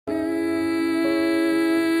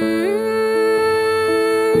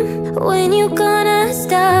When you gonna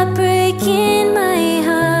stop breaking my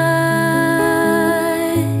heart?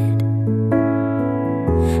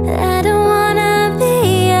 I don't wanna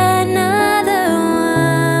be another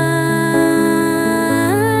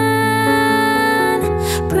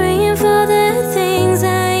one, praying for the things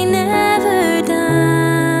I never done.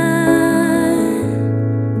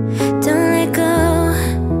 Don't let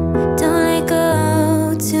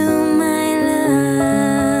go to my love.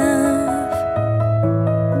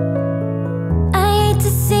 I hate to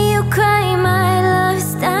see you cry, my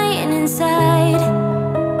love's dying inside.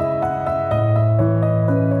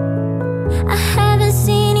 I haven't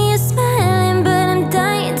seen you smiling, but I'm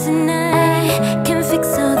dying tonight. Can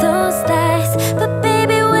fix all those lies, but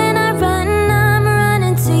baby, when I run, I'm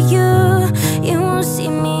running to you. You won't see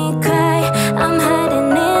me cry, I'm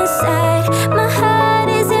hiding inside. My heart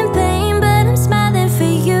is in pain, but I'm smiling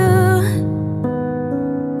for you.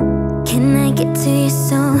 Can I get to your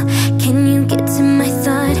soul? Can you get to my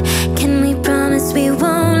thought? Can we promise we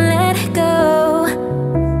won't let go?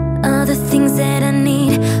 All the things that I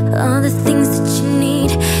need, all the things that you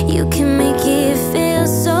need, you can make it feel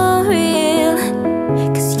so real.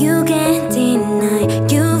 Cause you can't deny,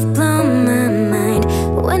 you've blown my mind.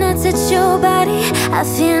 When I touch your body, I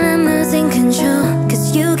feel I'm losing control.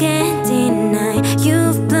 Cause you can't deny,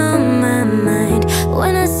 you've blown my mind.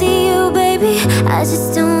 When I see you, baby, I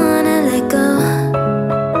just don't wanna let go.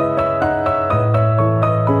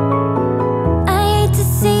 I hate to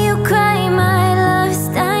see you cry, my love's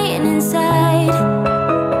dying inside.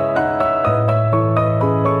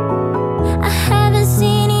 I haven't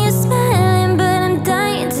seen you smiling, but I'm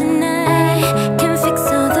dying tonight. Can fix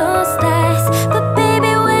all those lies, but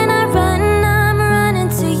baby, when I run, I'm running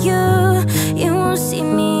to you. You won't see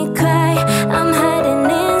me cry, I'm hiding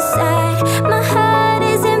inside. My heart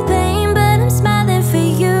is in pain, but I'm smiling for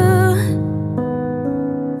you.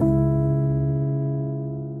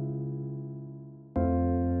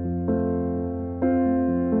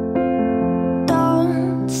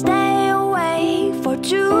 Don't stay away for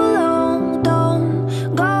too long. Don't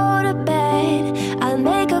go to bed. I'll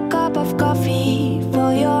make a cup of coffee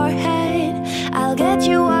for your head. I'll get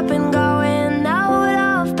you up and going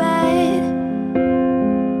out of bed.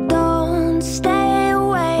 Don't stay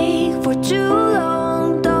away for too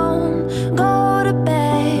long. Don't go to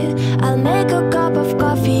bed. I'll make a cup of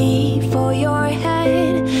coffee for your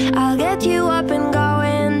head. I'll get you up and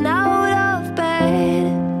going out of bed.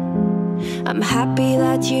 I'm happy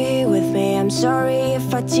that you're here with me. I'm sorry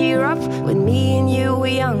if I tear up. When me and you were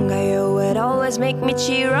younger, you would always make me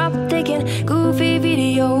cheer up. Taking goofy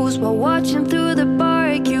videos while watching through the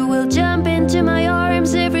park. You will jump into my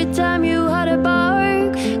arms every time you had a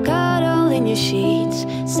bark. Cuddle in your sheets,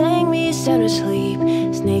 sang me sound asleep.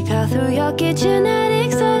 Sneak out through your kitchen at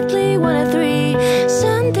exactly 1 or 3.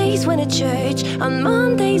 Sundays went to church, on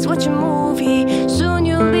Mondays watch a movie. Soon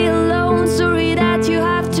you'll be alone, sorry that you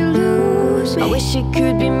have to lose me. I wish it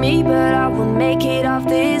could be me, but I won't make it off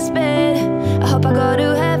this bed. I hope I go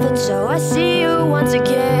to heaven so I see you once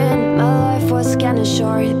again. My life was kinda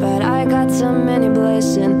short, but I got so many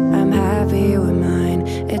blessings. I'm happy with mine,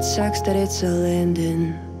 it sucks that it's all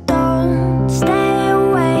ending. Don't stay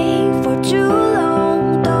away for too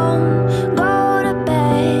long. Don't go to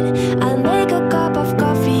bed. I'll make a cup of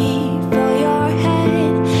coffee for your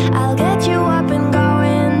head. I'll get you up and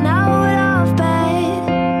going out of bed.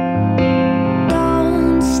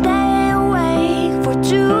 Don't stay away for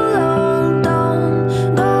too long. Don't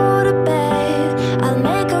go to bed. I'll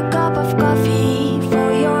make a cup of coffee for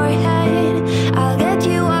your head. I'll get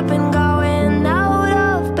you up and going out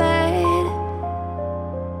of bed.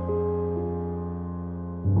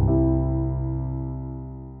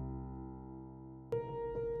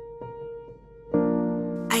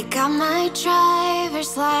 I got my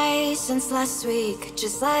driver's license last week,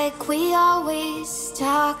 just like we always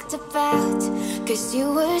talked about. Cause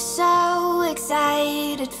you were so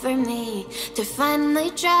excited for me to finally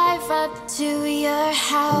drive up to your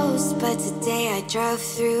house. But today I drove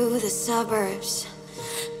through the suburbs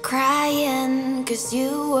crying cause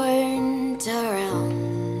you weren't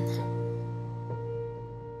around.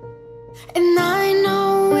 And I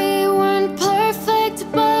know we weren't perfect,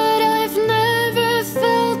 but I've never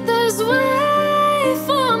felt this way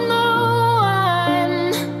for no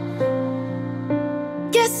one.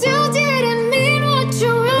 Guess you didn't mean what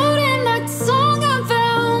you wrote in that song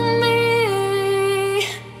about me.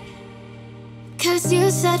 Cause you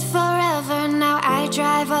said forever, now I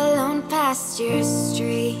drive alone past your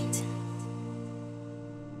street.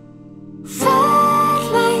 Red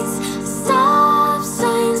lights, stop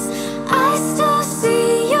signs, I still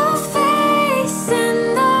see your face in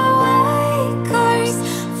the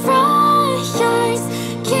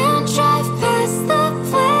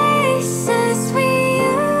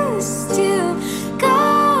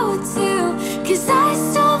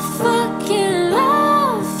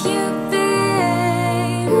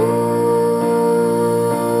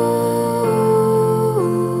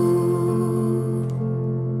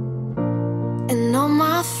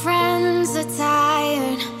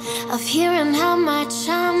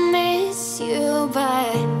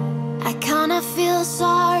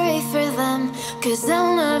 'Cause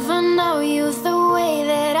I'll never know you the way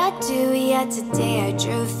that I do. Yet today I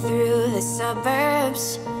drove through the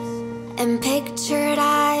suburbs and pictured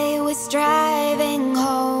I was driving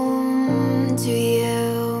home to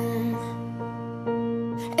you.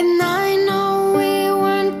 And I know we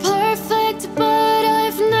weren't perfect, but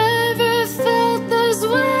I've never felt this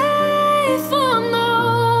way for no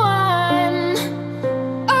one.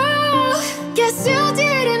 Oh, guess you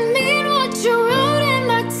didn't mean what you wrote in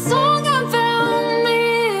that song about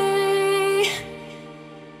me.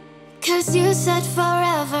 'Cause you said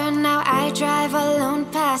forever, now I drive alone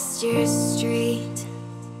past your street.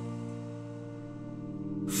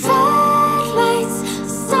 Red lights,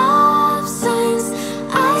 stop signs,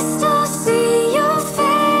 I still see your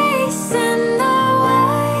face in the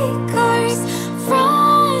white cars,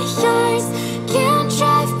 front yards. Can't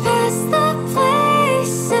drive past the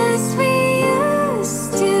places we used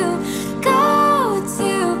to go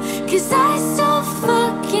to, 'cause I still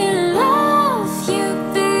fucking love you,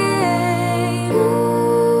 babe.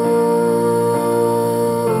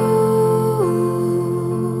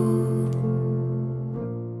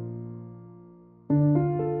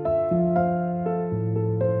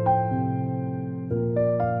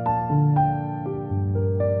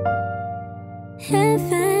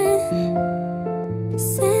 Heaven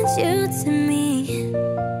sent you to me.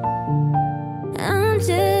 I'm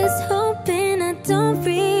just hoping I don't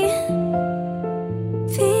repeat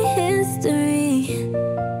history.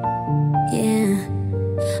 Yeah.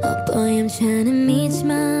 Oh boy, I'm trying to meet your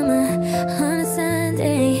mama on a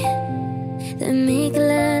Sunday, then make a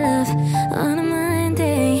lot of on a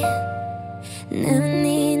Monday. Never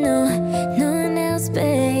need no one else,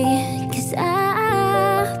 babe, 'cause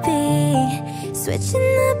I'll be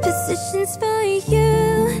switching up positions for you,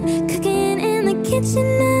 cooking in the kitchen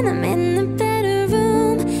and I'm in the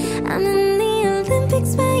bedroom. I'm in the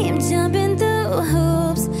Olympics, where I'm jumping through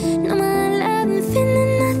hoops. No, my love and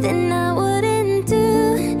feeling nothing I wouldn't do,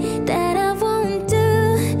 that I won't do.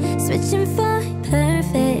 Switching for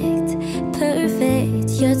perfect, perfect.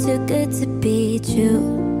 You're too good to be true.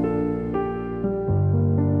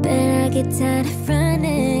 But I get tired of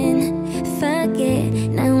running, fuck it,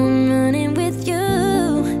 now I'm running with you.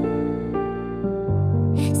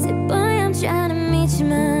 Say boy, I'm trying to meet your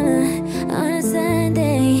mama on a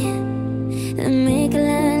Sunday, then make a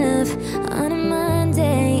lot of on a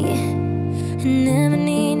Monday. I never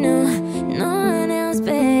need no one else,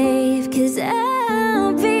 babe, 'cause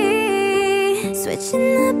I'll be switching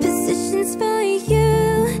up positions for you,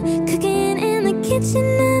 cooking in the kitchen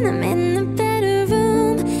and I'm in the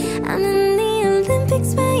bedroom. I'm in the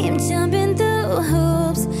Olympics, where I'm jumping through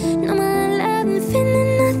hoops. No, my love and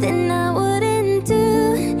feeling nothing I wouldn't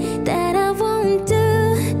do, that I won't do.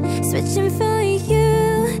 Switching for you,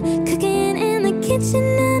 cooking in the kitchen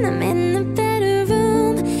and I'm in the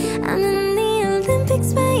bedroom. I'm in the Olympics,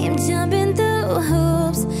 where I'm jumping through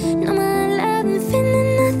hoops. No, my love and feeling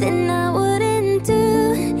nothing I wouldn't do,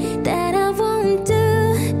 that I won't do.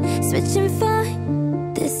 Switching for,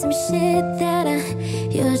 there's some shit that I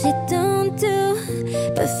usually don't do,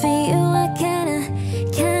 but for you I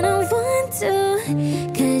kinda want to.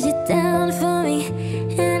 'Cause you're down for me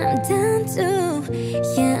and I'm down too.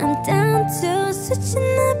 Yeah, I'm down to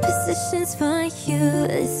switching up positions for you.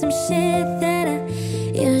 There's some shit that I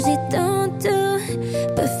usually don't do,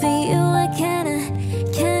 but for you I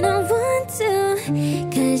kinda want to.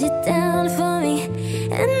 'Cause you're down for me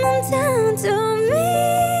and I'm down to me.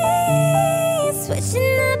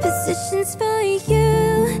 Switching up positions for you,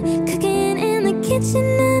 cooking in the kitchen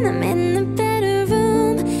and I'm in the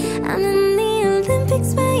bedroom. I'm in the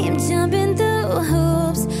Olympics, where I'm jumping through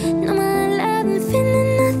hoops. No, my love and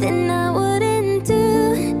feeling nothing I wouldn't do.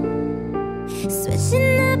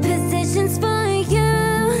 Switching up positions for you,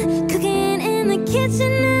 cooking in the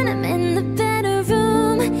kitchen and I'm in the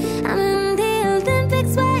bedroom. I'm in the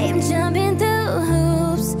Olympics, where I'm jumping through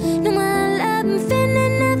hoops. No, my love and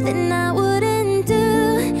feeling nothing I wouldn't do,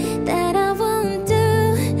 that I won't do.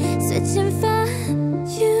 Switching for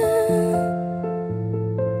you.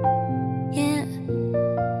 Yeah.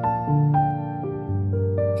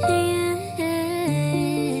 Yeah.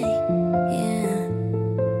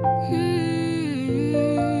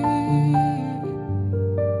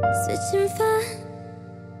 Switching for.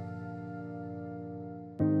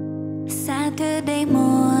 Saturday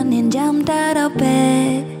morning, jumped out of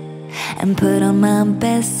bed and put on my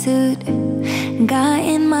best suit. Got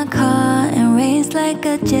in my car and raced like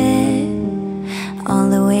a jet all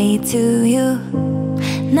the way to you.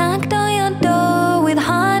 Knocked on your door with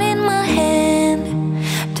heart in my hand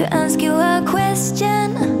to ask you a question,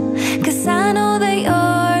 'cause I know that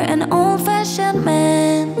you're an old-fashioned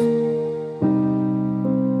man.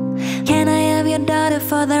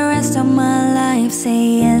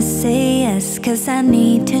 say yes, cause I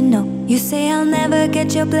need to know. You say I'll never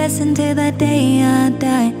get your blessing till the day I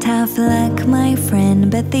die. Tough luck, my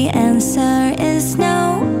friend, but the answer is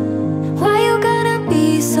no. Why you gotta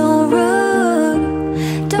be so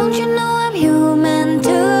rude? Don't you know I'm human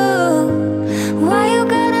too? Why you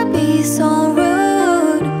gotta be so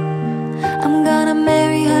rude? I'm gonna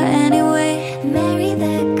marry her anyway. Marry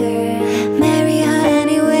that girl. Marry her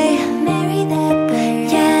anyway. Marry that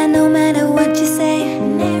girl. Yeah, no matter what you say.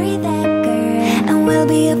 Marry that girl. And we'll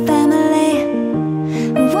be a family.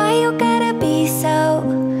 Why you gotta be so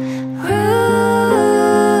rude?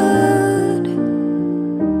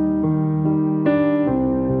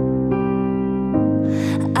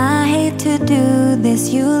 I hate to do this,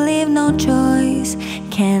 you leave no choice.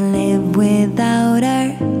 Can't live without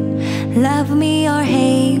her. Love me or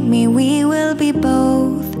hate me, we will be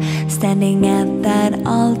both standing at that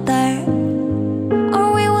altar.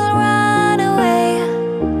 Or we will run away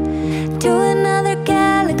to another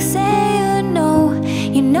galaxy.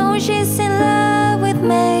 You know she's in love with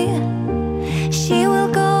me. She will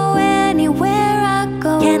go anywhere I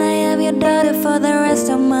go. Can I have your daughter for the rest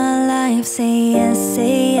of my life? Say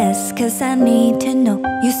yes, cause I need to know.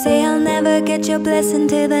 You say I'll never get your blessing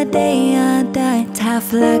till the day I die.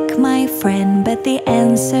 Tough luck, my friend, but the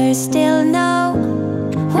answer's still no.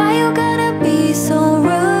 Why you gotta be so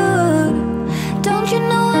rude? Don't you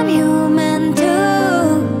know I'm human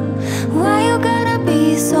too? Why you gotta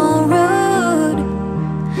be so rude?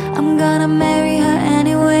 I'm gonna marry her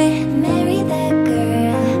anyway. Marry that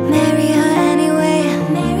girl. Marry her anyway.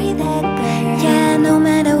 Marry that girl. Yeah, no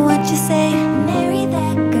matter what you say. Marry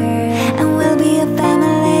that girl. And we'll be a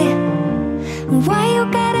family. Why you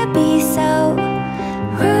gotta be so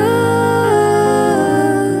rude?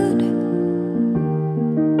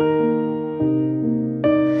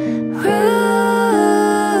 Rude.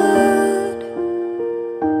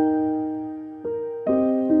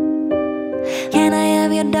 Can I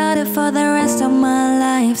have your daughter for the rest of my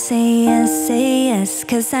life? Say yes,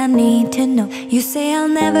 cause I need to know. You say I'll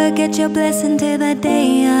never get your blessing till the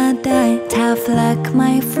day I die. Tough luck,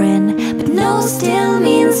 my friend, but no still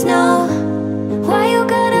means no. Why you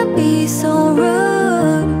gotta be so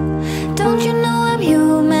rude? Don't you know I'm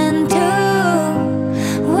human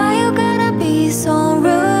too? Why you gotta be so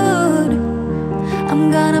rude? I'm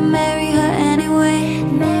gonna marry her anyway.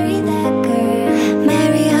 Marry that girl.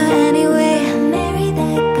 Marry her anyway. Marry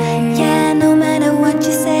that girl. Yeah, no matter what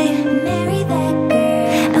you say. Marry that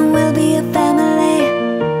girl. And we'll be a family.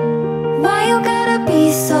 Why you gotta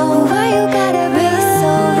be so? Why you gotta be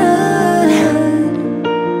so rude?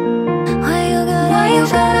 Why you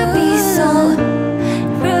gotta be so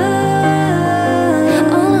rude?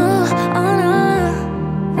 Oh no.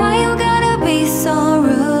 Why you gotta be so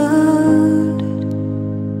rude?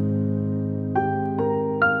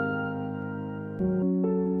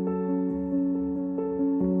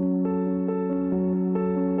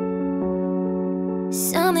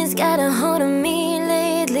 Something's got a hold of me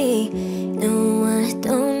lately. No, I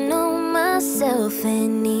don't know myself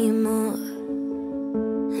anymore.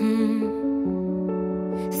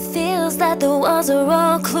 Feels like the walls are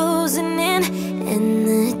all closing in, and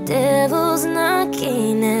the devil's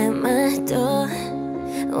knocking at my door.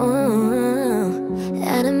 Oh,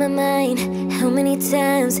 out of my mind. How many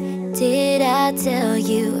times did I tell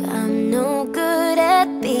you I'm no good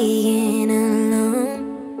at being alone?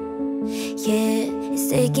 Yeah, it's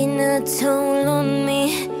taking a toll on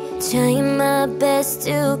me. Trying my best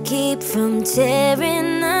to keep from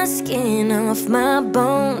tearing the skin off my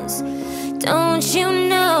bones. Don't you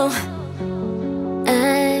know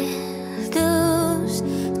I lose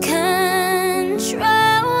control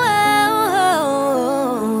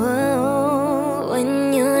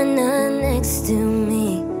when you're not next to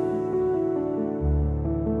me?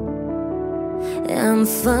 I'm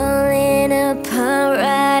falling apart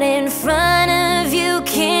right in front of you.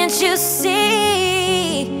 Can't you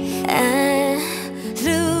see? I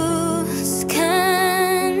lose control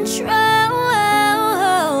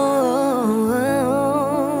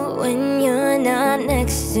when you're not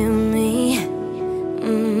next to me.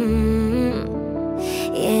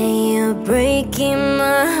 Yeah, you're breaking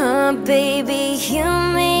my heart, baby. You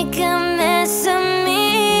make a mess of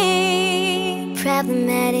me.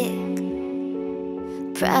 Problematic.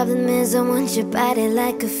 Problem is I want your body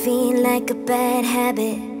like a fiend, like a bad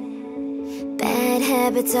habit. Bad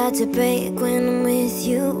habits hard to break when I'm with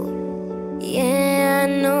you. Yeah, I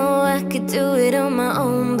know I could do it on my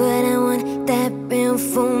own, but I want that real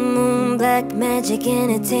full moon black magic,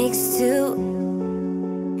 and it takes two.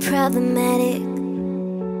 Problematic.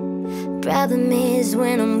 Problem is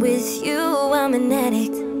when I'm with you, I'm an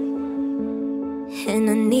addict. and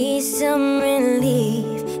I need some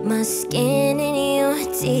relief. My skin in your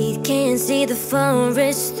teeth, can't see the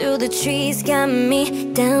forest through the trees. Got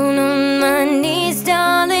me down on my knees,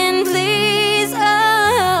 darling, please.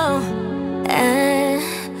 Oh, I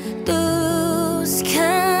lose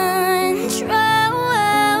control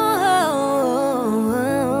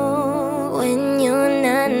when you're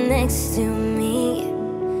not next to me.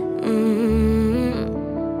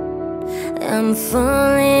 I'm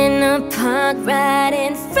falling apart right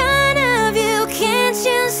in front of you. Can't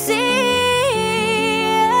you see?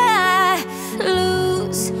 I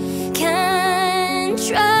lose control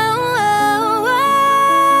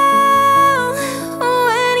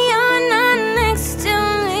when you're not next to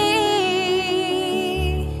me.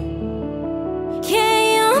 Yeah,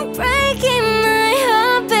 you're breaking my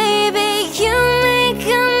heart, baby. You make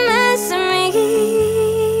a mess of me.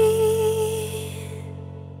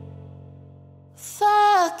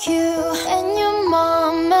 Fuck you and your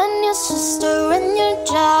mom and your sister and your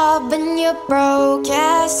job and your broke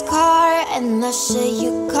ass car and the shit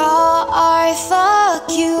you call art. Fuck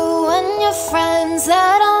you and your friends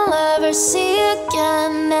that I'll never see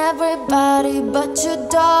again. Everybody but your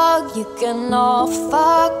dog, you can all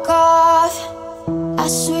fuck off. I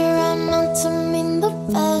swear I meant to mean the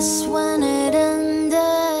best when it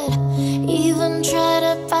ended. Even try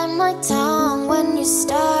to bite my tongue when you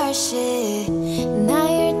start shit. Now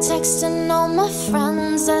you're texting all my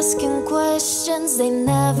friends, asking questions. They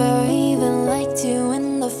never even liked you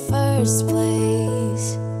in the first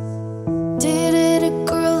place. Did it a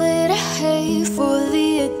girl that I hate for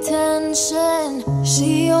the attention?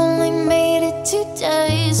 She only made it 2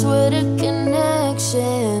 days with a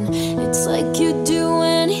connection. It's like you'd do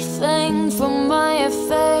anything for my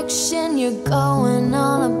affection. You're going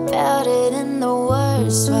on about it in the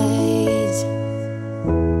worst ways.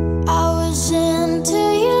 I was into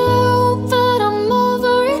you, but I'm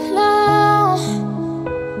over it now.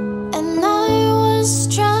 And I was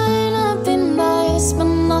trying to be nice, but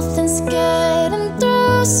nothing's getting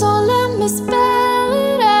through. So let me spell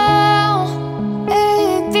it out.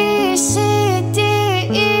 A, B, C, D,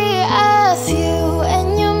 E, F. You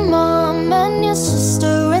and your mom and your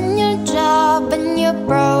sister and your job and your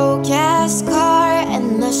broke ass car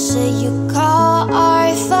and the shit you call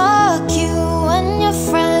art. Fuck you and your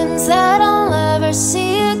friends that I'll never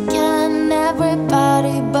see again.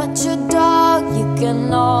 Everybody but your dog, you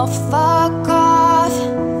can all fuck off.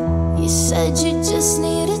 You said you just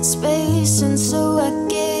needed space and so I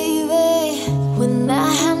gave it. When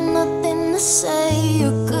I had nothing to say,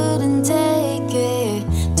 you couldn't take it.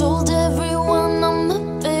 Told everyone I'm a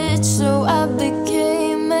bitch, so I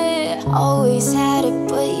became it. Always had to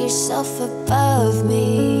put yourself above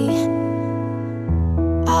me.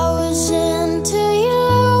 I was into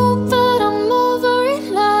you, but I'm over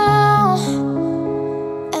it now.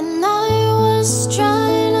 And I was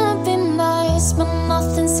trying to be nice, but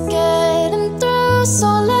nothing's getting through. So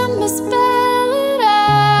let me spell it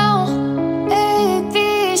out. A, B,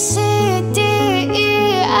 C, D,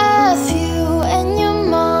 E, F. You and your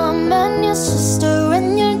mom and your sister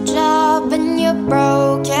and your job and your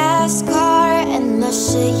broke ass car and the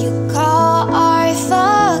shit you call art.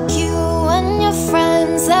 Fuck you and your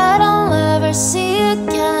friends that I'll never see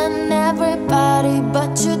again. Everybody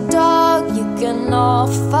but your dog, you can all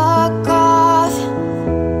fuck off.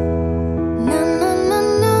 Na na na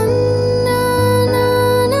na na na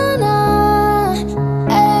na na.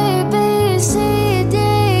 A, B, C, D,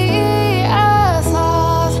 E, F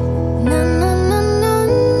off. Na na na na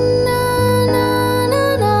na na na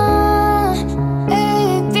na.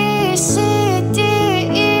 A, B, C, D,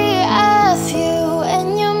 E, F. You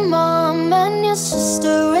and your mom and your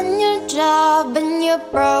sister and your job and your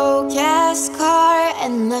broke ass car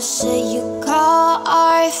and the shit you call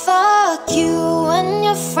art. Fuck you and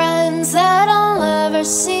your friends that I'll never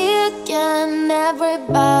see again.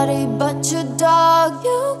 Everybody but your dog,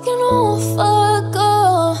 you can all fuck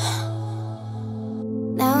off.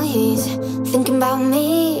 Now he's thinking about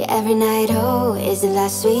me every night. Oh, is it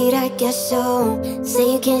last sweet? I guess so.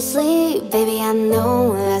 Say you can't sleep, baby, I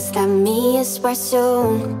know. That's not me,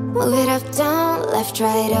 Espresso. Move it up, down, left,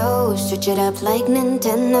 right, oh. Switch it up like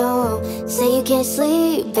Nintendo. Say you can't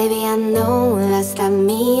sleep, baby, I know. That's not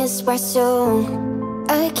me, Espresso.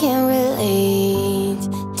 I can't relate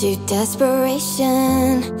to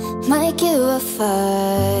desperation. Might give a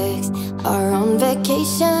fuck, or on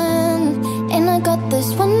vacation. And I got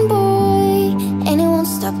this one boy, and he won't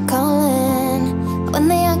stop calling. When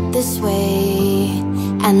they act this way,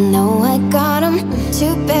 I know I got him.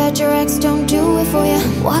 Too bad your ex don't do it for ya.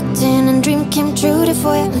 Walked in and dream came true to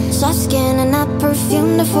for ya. Soft skin and I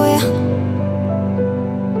perfumed it for ya.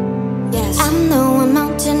 Yes. I'm no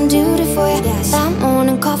Mountain Dew for you. Yes. I'm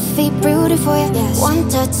morning coffee brewed for you. Yes. One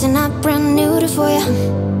touch and I brand new for you.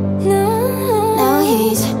 No. Now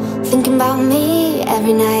he's thinking about me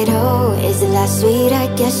every night. Oh, is it last sweet? I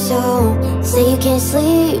guess so. Say you can't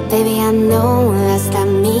sleep, baby, I know. Last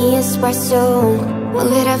time me espresso.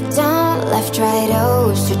 Move it up, down, left, right,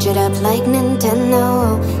 oh. Switch it up like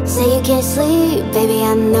Nintendo. Say you can't sleep, baby,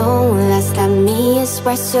 I know. Last time me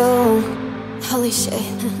espresso. Holy shit.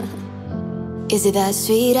 Is it that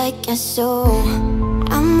sweet? I guess so.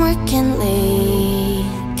 I'm working late,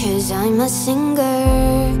 cause I'm a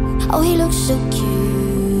singer. Oh, he looks so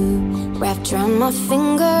cute, wrapped around my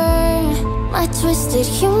finger. My twisted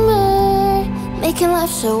humor, making laugh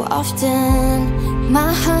so often.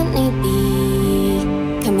 My honeybee,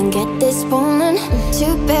 come and get this woman.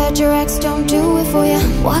 Too bad your ex don't do it for you.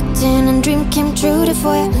 Walked in and dream came true to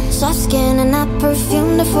for you. Soft skin and I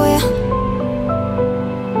perfumed it for you.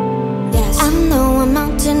 Yes. I'm no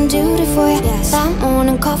Mountain Dew for you. Yes. I'm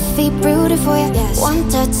morning coffee brewed for you. Yes. One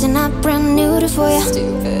touch and I brand new for you.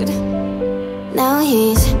 Stupid. Now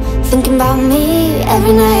he's thinking about me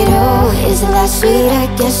every night. Oh, is it last sweet? I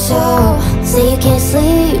guess so. Say you can't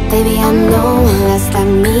sleep, baby, I know. Last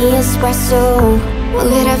time me espresso.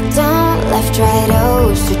 Move it up, down, left, right,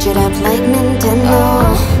 oh. Switch it up like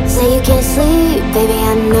Nintendo. Say you can't sleep, baby,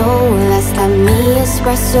 I know. Last time me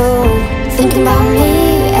espresso. Thinking about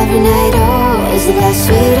me every night, oh. Is it that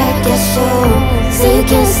sweet? I guess so. Say you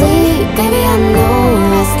can't sleep, baby, I know.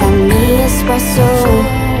 Last time me espresso.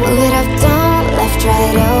 Move it up, down, left,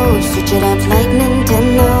 right, oh. Switch it up like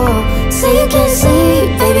Nintendo. Say you can't sleep,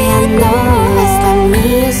 baby, I know. Last time me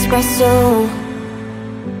espresso.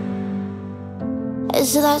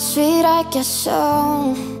 Is it that sweet? I guess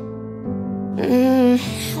so.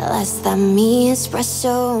 Last time me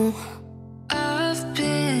espresso. I've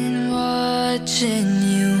been watching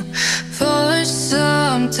you for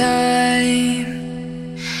some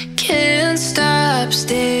time. Can't stop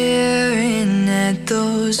staring at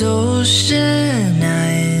those ocean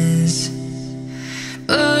eyes.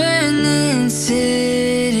 Burning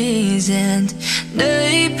cities and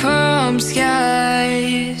napalm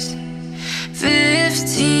skies.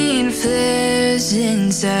 15 flares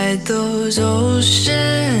inside those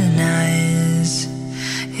ocean eyes.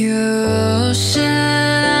 Your ocean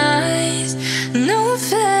eyes, no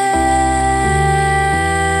fair.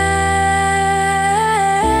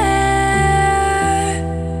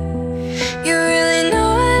 You really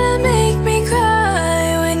know how to make me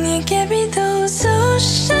cry when you give me those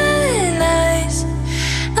ocean eyes.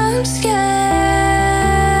 I'm scared.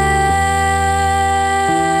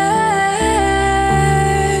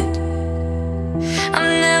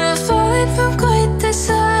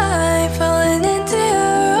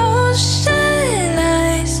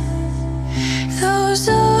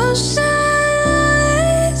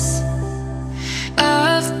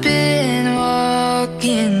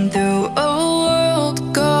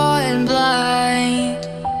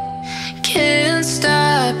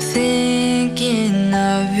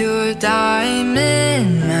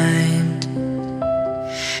 Diamond mind,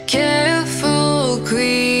 careful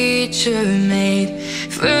creature made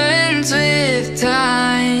friends with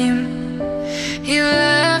time. He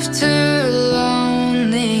left her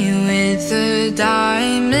lonely with her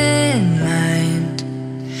diamond mind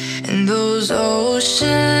and those ocean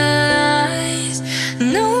eyes,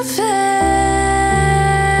 no fair.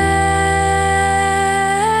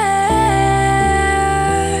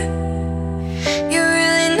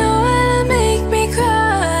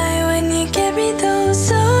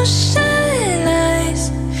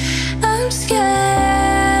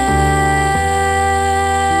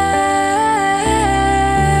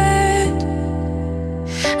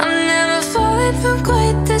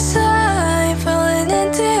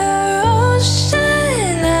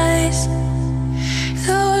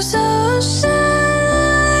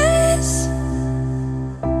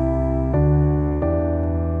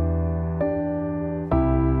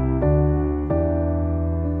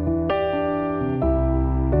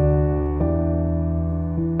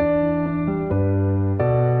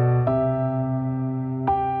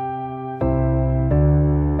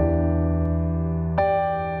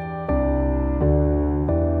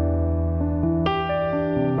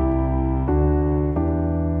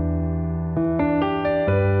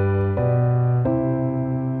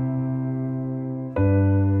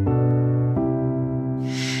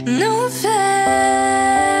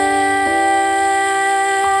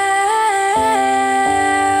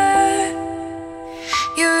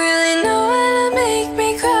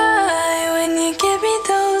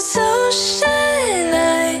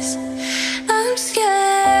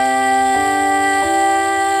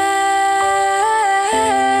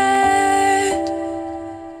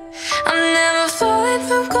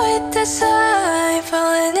 fly,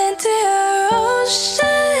 falling into your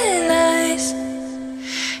ocean eyes.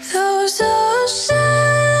 Those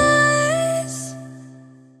ocean eyes.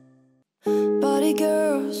 Body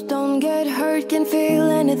girls, don't get hurt, can't feel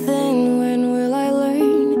anything. When will I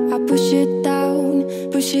learn? I push it down,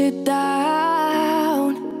 push it down.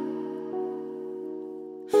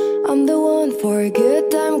 I'm the one for a good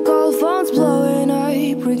time, call phones blowing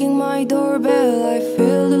up, ringing my doorbell. I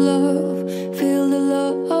feel the love, feel the love.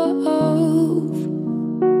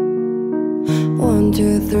 1,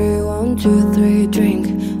 2, 3, 1, 2, 3, drink.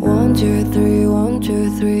 1, 2, 3, 1, 2,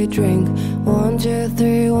 3, drink. 1, 2,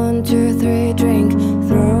 3, 1, 2, 3, drink.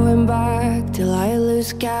 Throwing back till I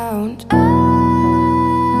lose count. I'm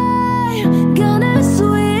gonna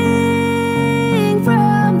swing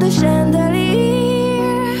from the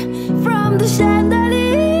chandelier, from the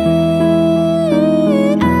chandelier.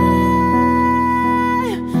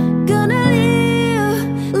 I'm gonna live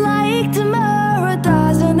like tomorrow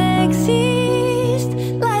doesn't exist,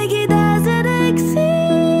 like it doesn't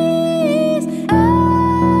exist.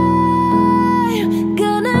 I'm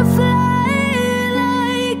gonna fly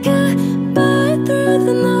like a bird through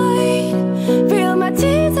the night, feel my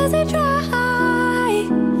tears as I dry.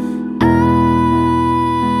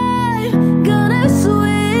 I'm gonna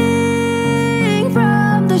swing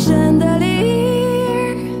from the chandelier,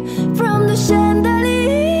 from the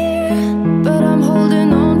chandelier. But I'm holding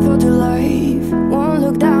on for dear life, won't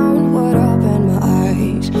look down, won't open my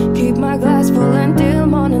eyes. Keep my glass full until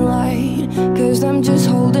morning light, 'cause I'm just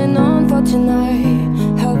holding on for tonight.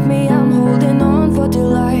 Help me, I'm holding on for dear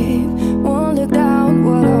life, won't look down,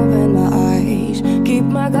 won't open my eyes. Keep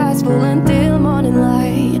my glass full until morning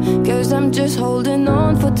light, 'cause I'm just holding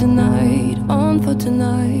on for tonight, on for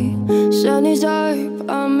tonight. Sun is up,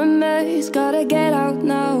 I'm a mess, gotta get out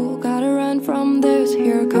now, gotta run from this.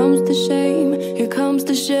 Here comes the shame, here comes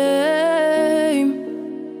the shame.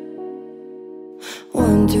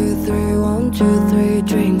 1, 2, 3, 1, 2, 3,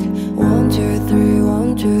 drink. 1, 2, 3, 1,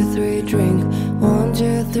 2, 3, drink. 1,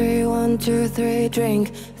 2, 3, 1, 2, 3, drink.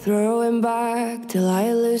 Throwing back till I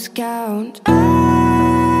lose count. I'm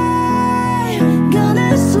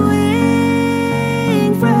gonna swing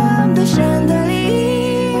from the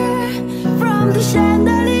chandelier, from the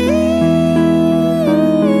chandelier.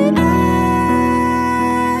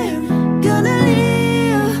 I'm gonna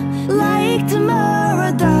live like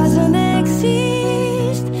tomorrow doesn't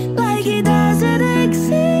exist, like it doesn't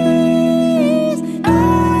exist. I'm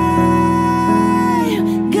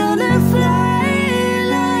gonna fly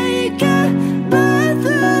like a bird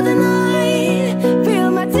through the night, feel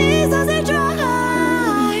my tears as they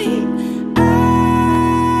dry.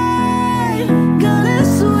 I'm gonna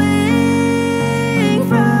swing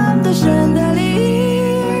from the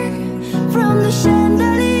chandelier, from the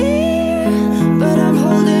chandelier. But I'm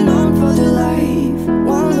holding on for dear life,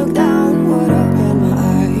 won't look down, won't open my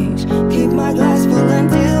eyes. Keep my glass full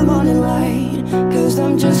until morning light, 'cause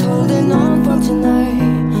I'm just holding on for tonight.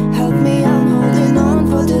 Help me, I'm holding on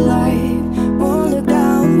for dear life, won't look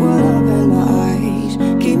down, won't open my eyes.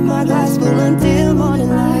 Keep my glass full until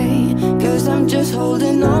morning light, 'cause I'm just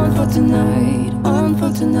holding on for tonight, on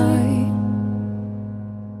for tonight.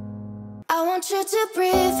 I want you to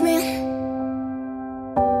breathe me,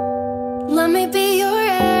 let me be your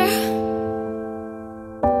air,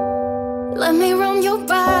 let me roam your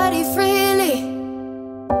body freely.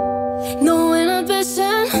 No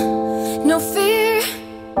inhibition, no fear.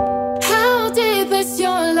 How deep is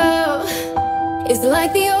your love? It's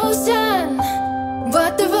like the ocean,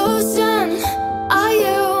 what devotion are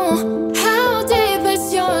you? How deep is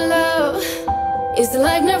your love? It's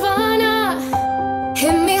like Nirvana,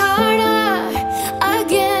 hit me harder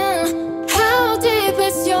again. How deep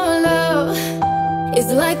is your love?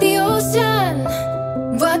 It's like the ocean,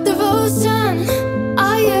 what devotion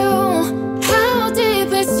are you? How deep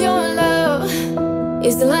is your love?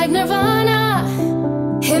 It's like Nirvana,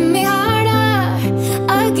 hit me harder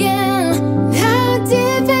again. How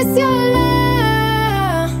deep is your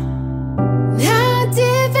love? How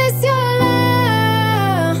deep is your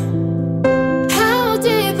love? How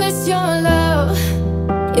deep is your love?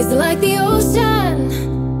 It's like the ocean,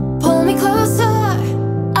 pull me closer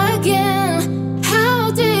again. How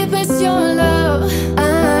deep is your love?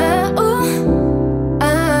 Ooh,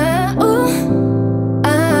 ooh,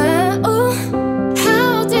 ooh. How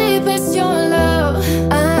deep is your love?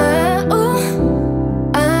 Ooh,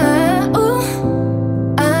 ooh,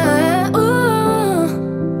 ooh.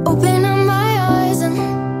 Open up my eyes and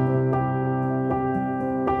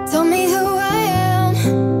tell me who I am.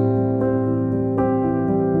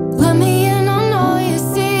 Let me in on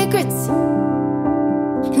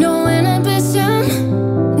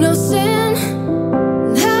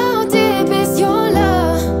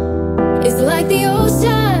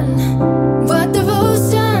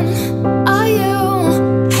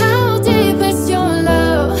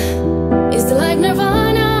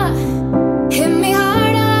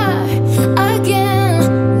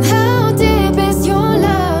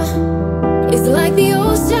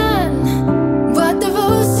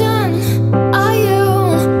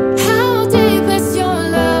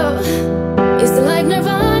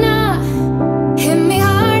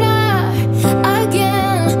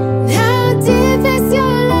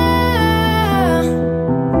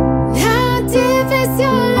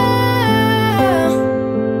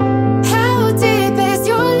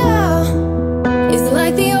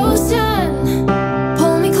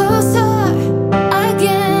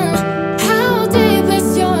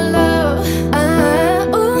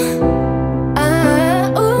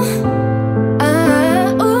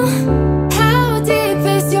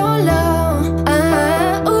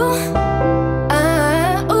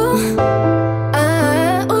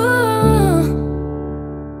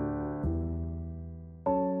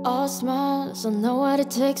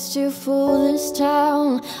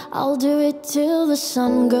I'll do it till the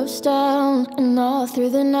sun goes down and all through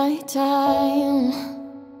the night time.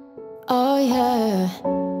 Oh yeah,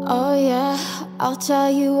 oh yeah, I'll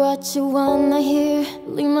tell you what you wanna hear.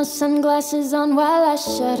 Leave my sunglasses on while I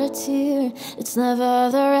shed a tear. It's never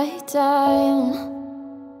the right time.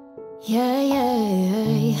 Yeah, yeah,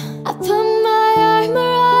 yeah. I put my armor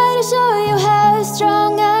on to show you how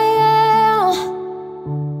strong I am.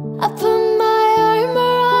 I put my armor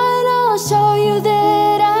on, I'll show you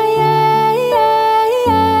that I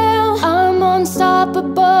am. I'm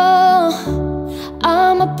unstoppable.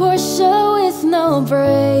 I'm a Porsche with no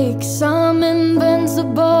brakes. I'm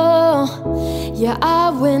invincible. Yeah, I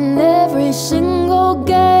win every single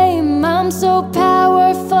game. I'm so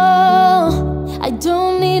powerful. I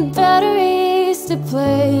don't need batteries to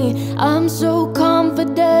play. I'm so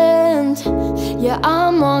confident. Yeah,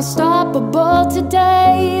 I'm unstoppable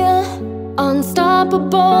today.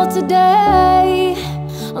 Unstoppable today.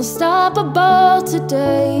 Unstoppable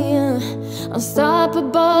today.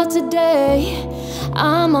 Unstoppable today.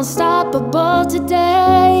 I'm unstoppable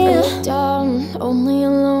today. Down, only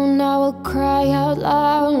alone I will cry out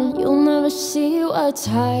loud. You'll never see what's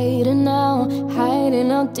hiding out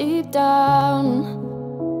deep down.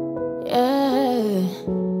 Yeah,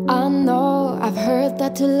 I know, I've heard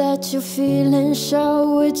that to let your feelings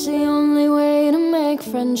show, it's the only way to make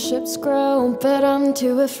friendships grow. But I'm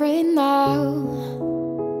too afraid now.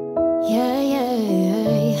 Yeah, yeah,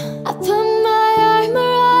 yeah. I put my armor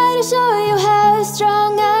on to show you how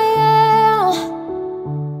strong I am.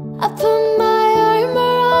 I put my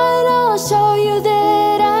armor on, I'll show you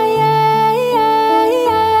that I am.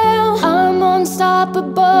 I'm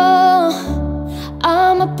unstoppable.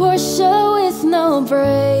 I'm a Porsche with no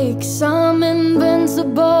brakes. I'm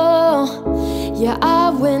invincible. Yeah, I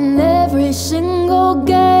win every single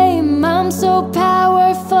game. I'm so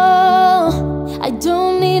powerful. I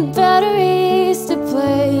don't need batteries to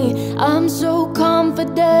play. I'm so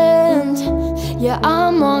confident. Yeah,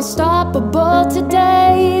 I'm unstoppable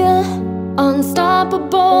today.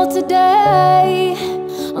 Unstoppable today.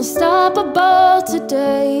 Unstoppable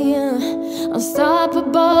today.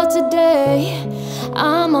 Unstoppable today.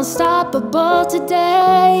 I'm unstoppable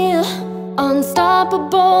today.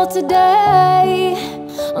 Unstoppable today.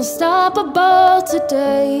 Unstoppable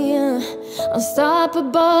today.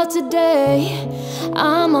 Unstoppable today.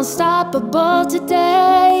 I'm unstoppable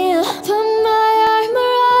today. Put my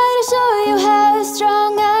armor on to show you how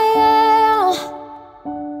strong I am.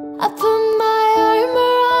 I put my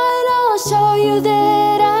armor on, I'll show you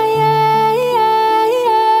that I am.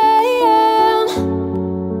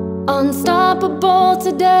 Unstoppable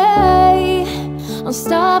today.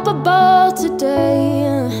 Unstoppable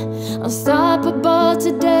today. Unstoppable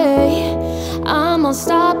today. I'm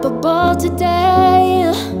unstoppable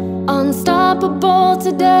today. Unstoppable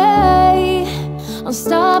today.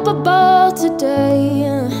 Unstoppable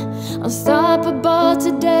today. Unstoppable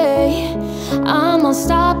today. I'm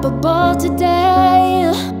unstoppable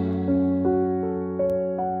today.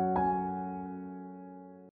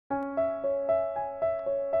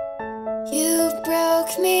 You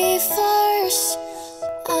broke me first.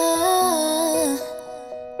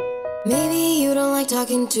 Maybe you don't like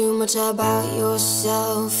talking too much about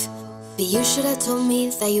yourself, but you should have told me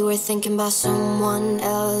that you were thinking about someone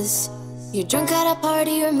else. You're drunk at a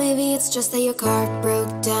party, or maybe it's just that your car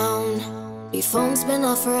broke down. Your phone's been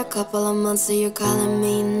off for a couple of months, so you're calling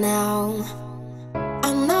me now.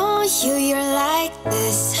 I know you're like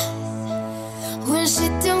this. When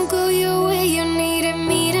shit don't go your way, you needed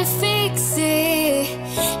me to fix it.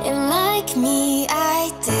 And like me, I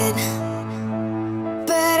did.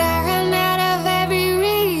 But I ran out of every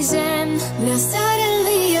reason. Now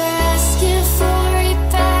suddenly you're asking for it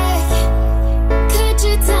back. Could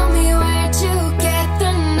you tell me where'd you get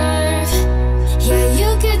the nerve? Yeah,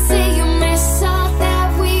 you could say you miss all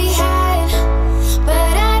that we had,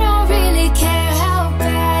 but I don't really care how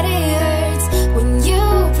bad it hurts when you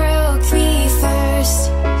broke me first.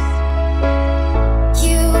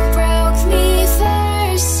 You broke me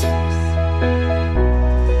first.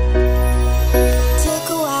 Took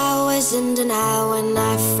a while, was in denial when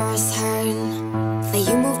I first heard that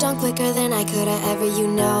you moved on quicker than I could have ever, you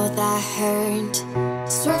know that hurt.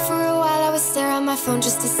 Swore for a while I would stare at my phone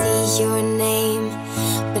just to see your name,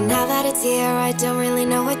 but now that it's here I don't really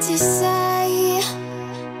know what to say.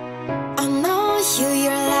 I know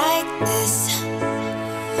you're like this.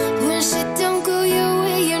 When shit don't go your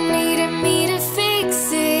way, you needed me to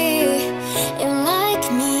fix it. And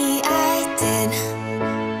like me, I did.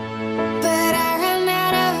 But I ran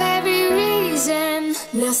out of every reason.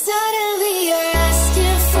 Now suddenly you're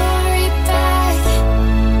asking for it back.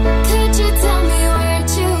 Could you tell me where'd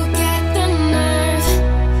you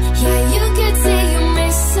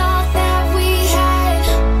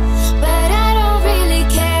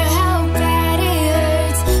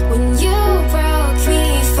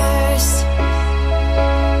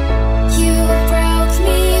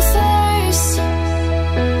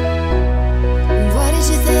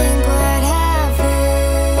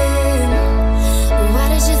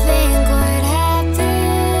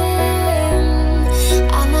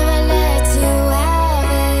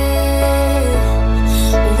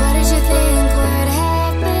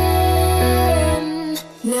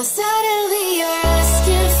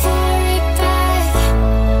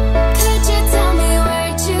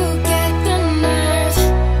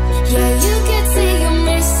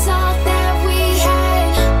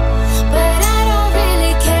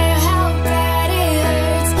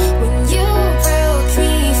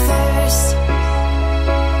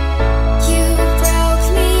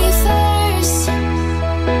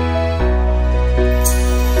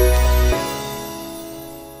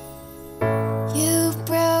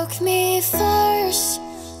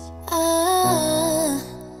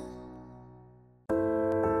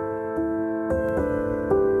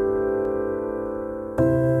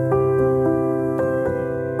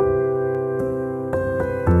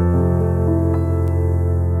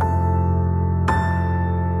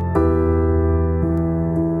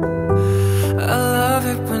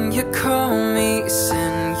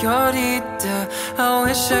I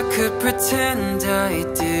wish I could pretend I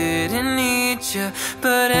didn't need you,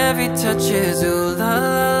 but every touch is ooh la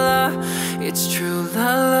la la. It's true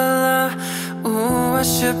la la la. Ooh, I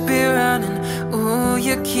should be running. Ooh,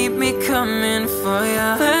 you keep me coming for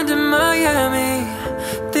ya. Land in Miami,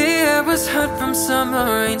 the air was hot from summer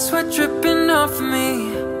rain, sweat dripping off me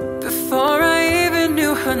before I even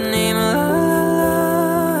knew her name. La la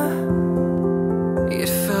la. It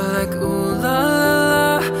felt like ooh la la la.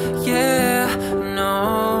 Yeah, no.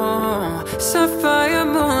 Sapphire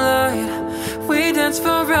moonlight, we danced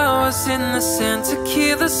for hours in the sand to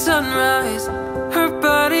keep the sunrise. Her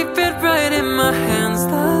body fit right in my hands.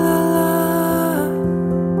 La la la.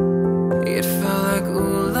 It felt like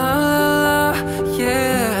ooh la la la.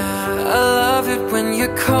 Yeah, I love it when you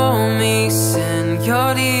call me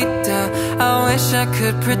Senorita. I wish I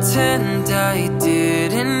could pretend I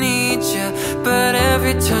didn't need you, but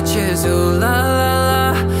every touch is ooh la la la.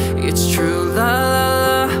 It's true la la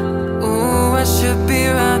la. Ooh, I should be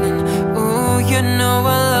running. Ooh, you know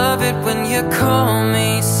I love it when you call me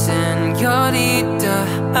Senorita.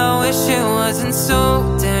 I wish it wasn't so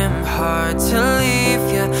damn hard to leave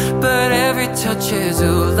you, but every touch is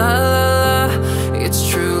ooh la la la. It's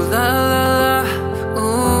true la la la.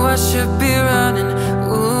 Ooh, I should be running.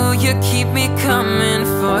 Ooh, you keep me coming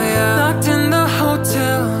for ya. Locked in the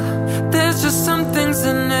hotel, there's just some things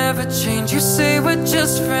that never change. You say we're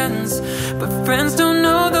just friends, but friends don't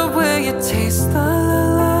know the way you taste. La la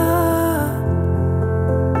la.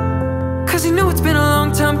 Cause you know it's been a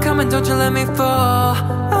long time coming, don't you let me fall.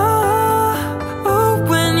 Oh, oh,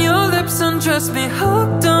 when your lips undress me,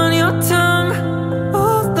 hooked on your tongue.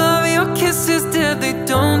 Oh, love, your kisses deadly,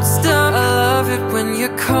 don't stop. I love it when you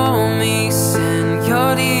call me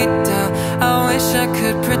Senorita. I wish I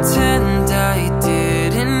could pretend I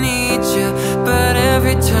didn't need you, but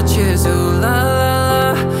every touch is ooh la la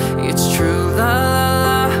la. It's true la la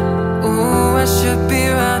la. Ooh, I should be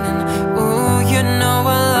running. Ooh, you know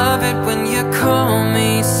I love it when you call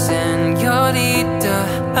me Senorita.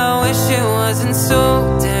 I wish it wasn't so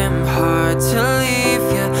damn hard to leave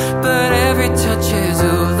you, but every touch is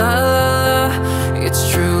ooh la la la. It's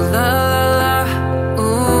true la la la.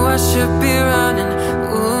 Ooh, I should be running.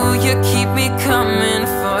 Ooh, you keep me coming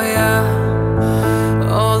for ya.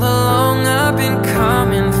 All along I've been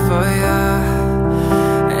coming for ya,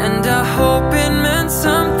 and I hope it meant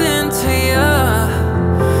something to ya.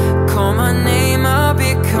 Call my name, I'll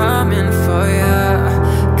be coming for ya,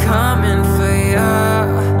 coming for ya,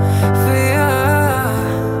 for ya,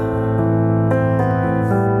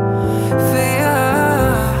 for ya.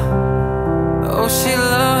 Oh, she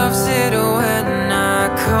loves it when I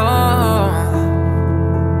call.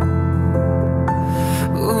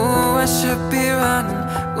 Ooh, I should be running.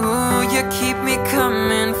 Ooh, you keep me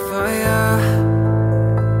coming for ya.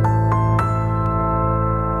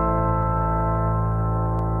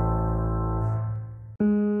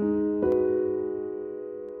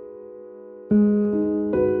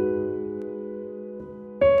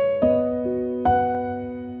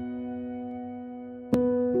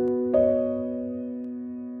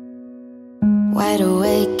 Wide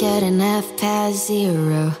awake at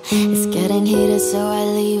 0:30. It's getting heated, so I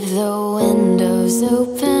leave the windows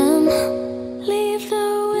open. Leave the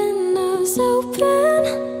windows open.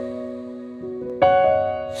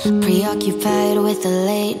 Preoccupied with the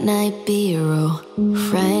late night B-roll.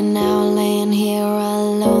 Right now laying here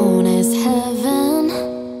alone is heaven.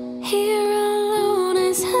 Here alone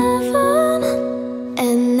is heaven.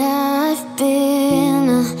 And I've been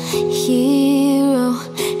a hero,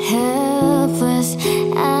 helpless,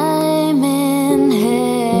 I'm in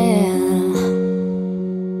hell.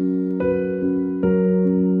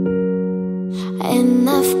 And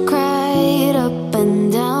I've cried up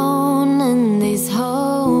and down in these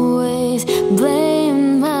hallways,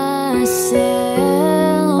 blame myself.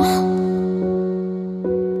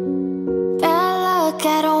 Bad luck,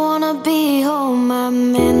 I don't wanna be home at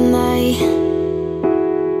midnight.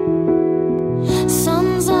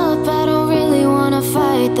 Sun's up, I don't really wanna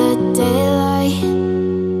fight the daylight.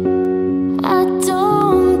 I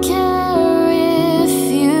don't care if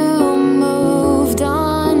you moved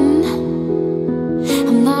on.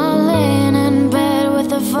 I'm not laying in bed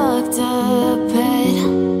with a fucked up head.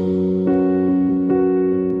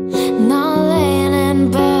 Not laying in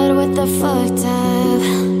bed with a fucked up.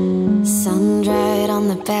 Sun dried on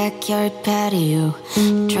the backyard patio.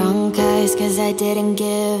 Drunk eyes cause I didn't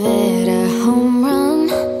give it a home run.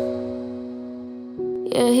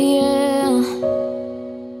 Yeah, yeah.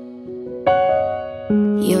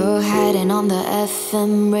 You're hiding on the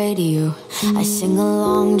FM radio. I sing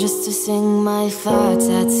along just to sing my thoughts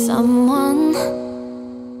at someone.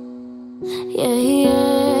 Yeah, yeah.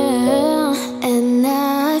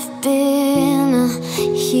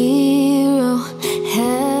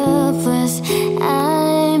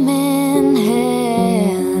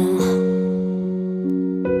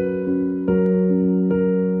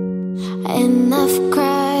 And I've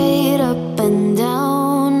cried up and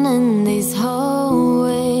down in these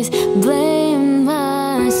hallways, blame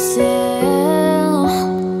myself.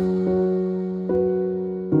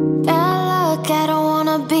 Bad luck, I don't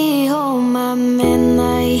wanna be home at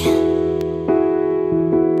midnight.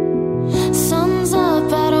 Sun's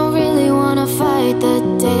up, I don't really wanna fight the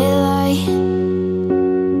daylight.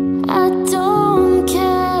 I don't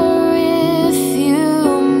care if you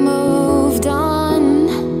moved on.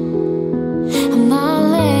 I'm not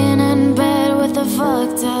laying in bed with a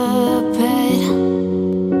fucked up head.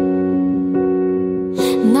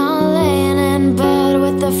 Not laying in bed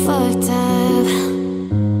with a fucked up.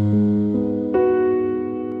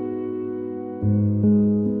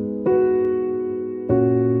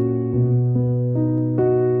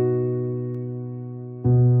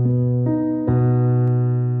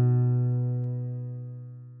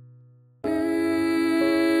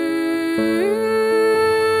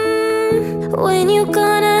 When you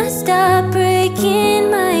gonna stop breaking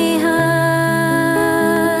my heart?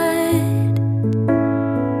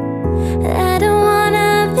 I don't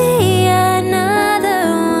wanna be another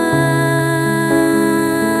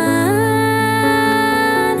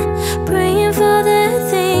one, praying for the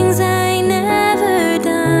things I never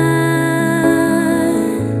done.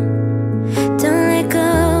 Don't let go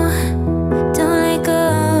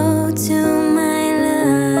to my love.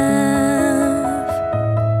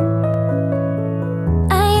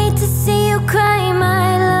 I hate to see you cry, my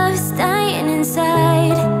love's dying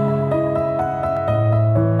inside.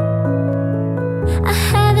 I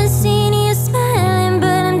haven't seen you smiling,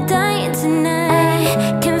 but I'm dying tonight.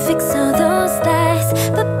 Can fix all those lies,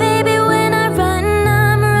 but baby, when I run,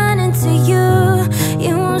 I'm running to you.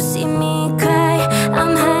 You won't see me cry,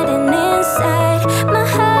 I'm hiding inside. My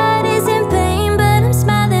heart is in pain, but I'm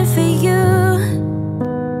smiling for you.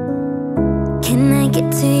 Can I get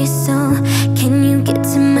to your soul? Can you get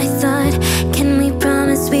to my thought? Can we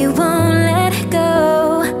promise we won't let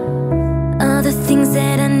go? All the things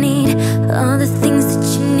that I need, all the things that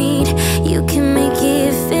you need, you can make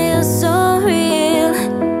it feel so real.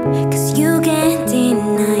 Cause you can't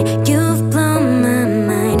deny, you've blown my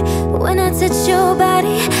mind. When I touch your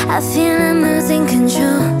body, I feel I'm losing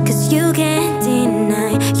control. Cause you can't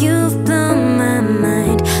deny, you've blown my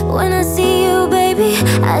mind. When I see you, baby,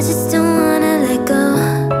 I just don't wanna let go.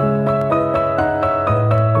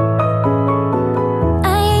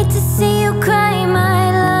 I hate to see you cry,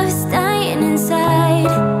 my love's dying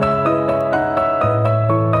inside.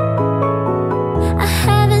 I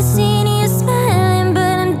haven't seen you smiling,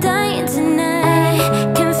 but I'm dying tonight.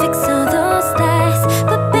 Can fix all those lies,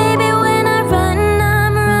 but baby, when I run,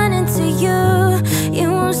 I'm running to you. You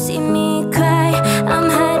won't see me cry, I'm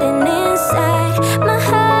hiding inside. My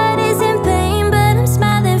heart is in pain, but I'm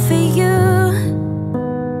smiling for you.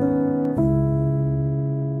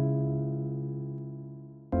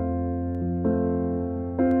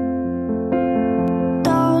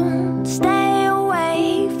 Don't stay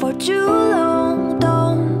away for too long.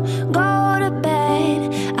 Don't go to bed.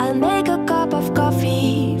 I'll make a cup of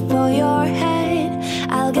coffee for your head.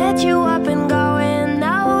 I'll get you up and going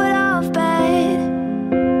out of bed.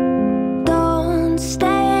 Don't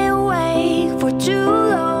stay away for too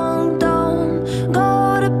long. Don't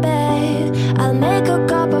go to bed. I'll make a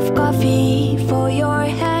cup of coffee for your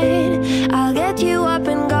head. I'll get you up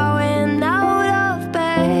and going out of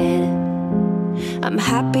bed. I'm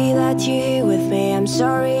happy that you're here with me. I'm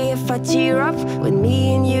sorry if I tear up. When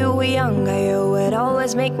me and you were younger, you would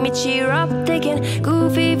always make me cheer up. Taking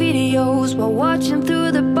goofy videos while watching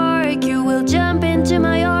through the park. You will jump into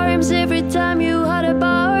my arms every time you had a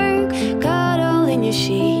bark. Cuddle in your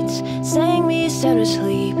sheets, sang me sound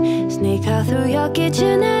asleep. Sneak out through your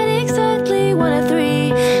kitchen at exactly 1 or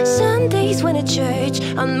 3. Sundays went to church,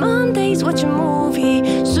 on Mondays watch a movie.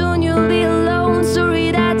 Soon you'll be alone,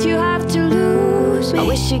 sorry that you have to lose me. I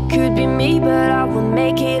wish it could be me, but I won't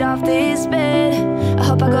make it off this bed. I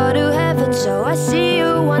hope I go to heaven so I see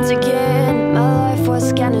you once again. My life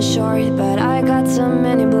was kinda short, but I got so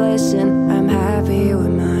many blessings. I'm happy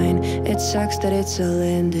with mine, it sucks that it's all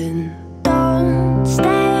ending. Don't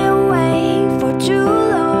stay away for too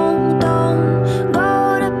long. Don't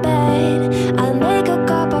go to bed. I'll make a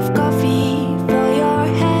cup of coffee for your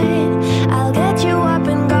head. I'll get you up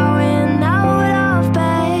and going out of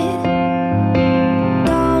bed.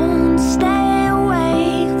 Don't stay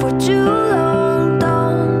away for too long.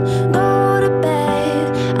 Don't go to bed.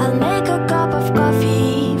 I'll make a cup of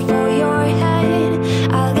coffee for your head.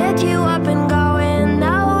 I'll get you up and going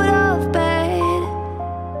out of bed.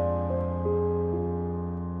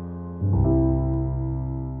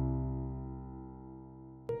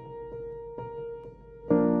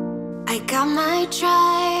 got my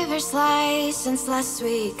driver's license last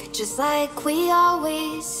week, just like we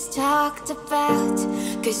always talked about.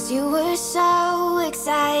 Cause you were so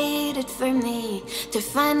excited for me to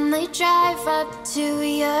finally drive up to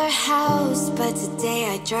your house. But today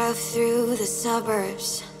I drove through the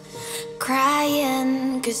suburbs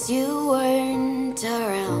crying cause you weren't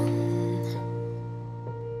around.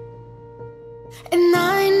 And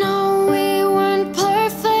I know we weren't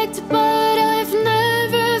perfect, but I've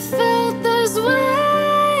never felt this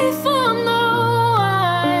way for no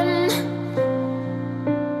one.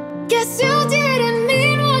 Guess you didn't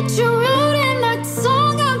mean what you wrote in that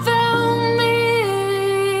song about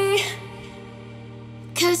me.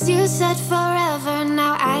 Cause you said forever,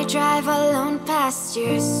 now I drive alone past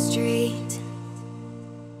your street.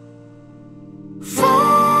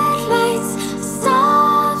 Red lights,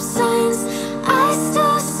 stop signs, I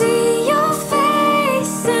still see your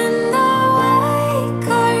face in the white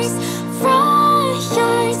cars, front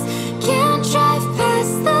yards. Can't drive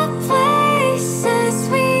past the places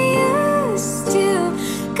we used to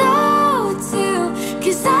go to,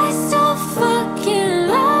 cause I still fucking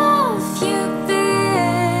love you,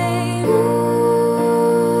 babe.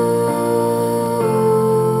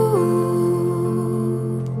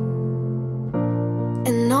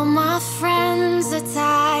 And all my friends are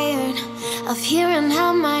tired of hearing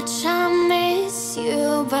how much I miss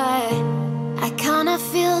you, but I kinda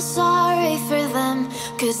feel sorry for them,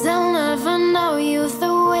 cause they'll never know you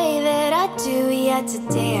the way that I do. Yet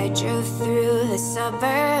today I drove through the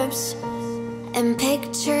suburbs and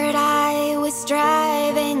pictured I was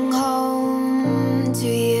driving home to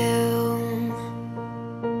you.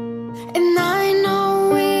 And I know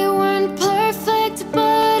we weren't perfect,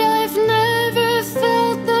 but I've never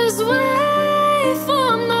felt this way for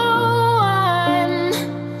no one.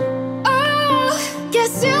 Oh,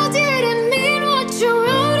 guess you didn't mean what you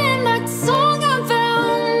wrote in that song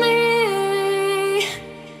about me.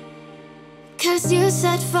 Cause you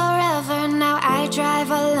said forever, now I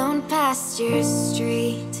drive alone past your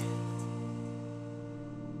street.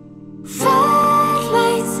 Red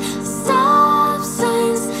lights, stop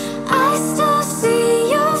signs, I still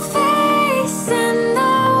see your face in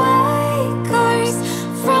the white cars,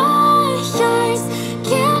 front yards.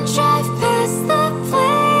 Can't drive past the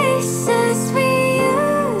places we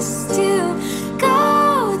used to go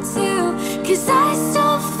to, cause I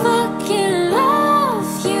still fucking love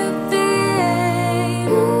you, babe.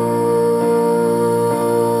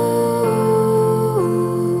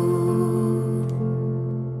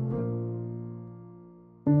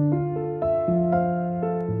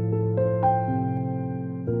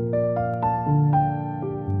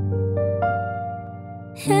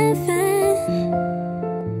 Heaven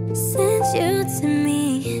sent you to me.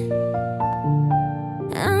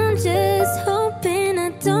 I'm just hoping I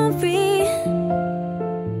don't repeat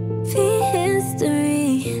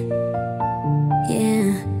history. Yeah.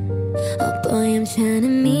 Oh boy, I'm trying to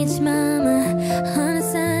meet your mama on a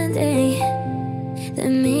Sunday,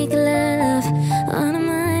 then make a love on a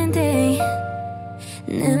Monday.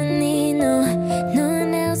 Never need no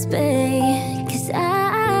one else, babe, cause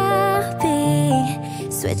I'll be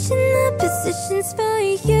switching up positions for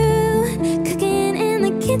you, cooking in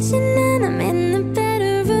the kitchen and I'm in the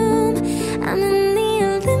bedroom. I'm in the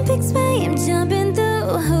Olympics, babe, I'm jumping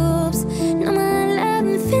through hoops. No, my love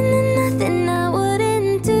and feeling nothing I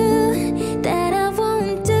wouldn't do, that I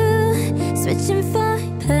won't do. Switching for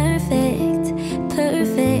perfect,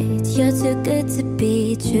 perfect. You're too good to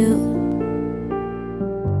be true.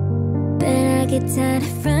 But I get tired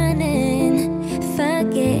of running,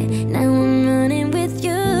 fuck it, now I'm running with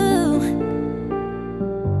you.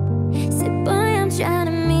 Said boy, I'm trying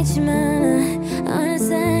to meet your mama on a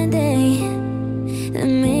Sunday,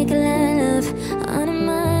 then make a love on a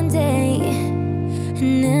Monday.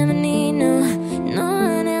 Never need no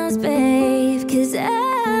one else, babe, cause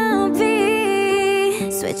I'll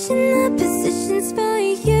be switching up positions for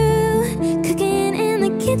you, cooking in the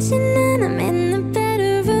kitchen and I'm in the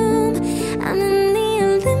bedroom. I'm in the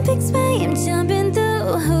Olympics, babe, I'm jumping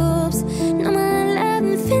through hoops. No, my love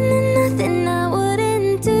and feeling nothing I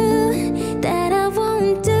wouldn't do, that I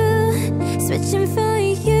won't do. Switching for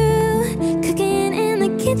you, cooking in the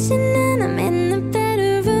kitchen and I'm in the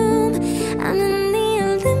bedroom. I'm in the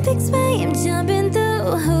Olympics, babe, I'm jumping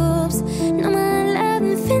through hoops. No, my love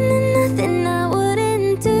and feeling nothing I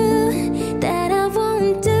wouldn't do, that I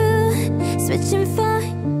won't do. Switching for,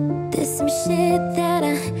 there's some shit that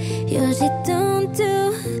I usually don't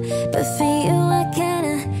do, but for you I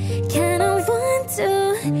kinda want to,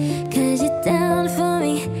 cause you're down for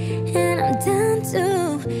me and I'm down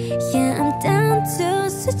too. Yeah, I'm down to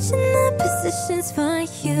switching up positions for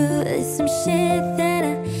you. It's some shit that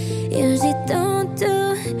I usually don't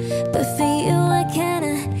do, but for you I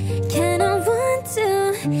kinda want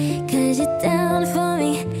to. Cause you're down for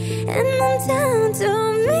me and I'm down to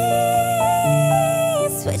me.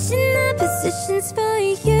 Switching up positions for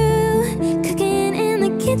you. Cooking in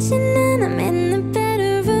the kitchen and I'm in the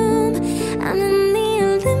bedroom. I'm in the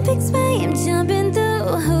Olympics where I'm jumping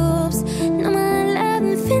through hoops. No, my love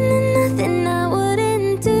and feeling nothing I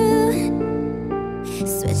wouldn't do.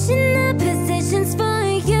 Switching up positions for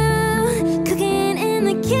you. Cooking in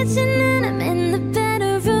the kitchen and I'm in the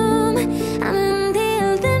bedroom. I'm in the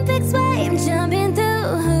Olympics where I'm jumping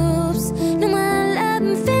through hoops. No, my love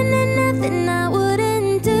and feeling nothing I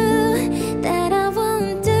wouldn't do, that I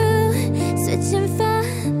won't do. Switching for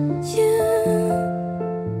you.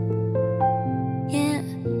 Yeah.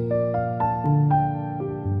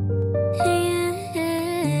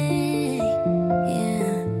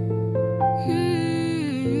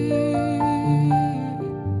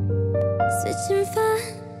 Switching for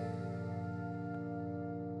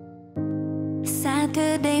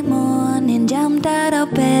Saturday morning, jumped out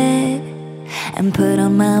of bed and put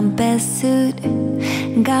on my best suit.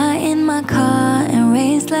 Got in my car and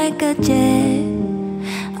raced like a jet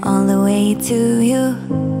all the way to you.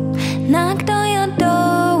 Knocked on your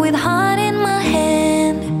door with heart in my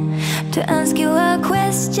hand to ask you a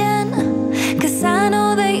question, cause I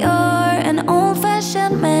know that you're an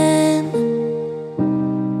old-fashioned man.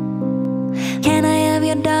 Can I have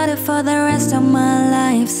your daughter for the rest of my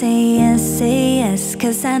life? Say yes,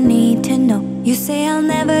 cause I need to know. You say I'll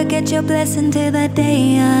never get your blessing till the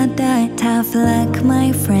day I die. Tough luck,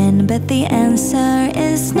 my friend, but the answer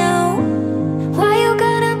is no. Why you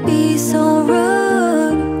gotta be so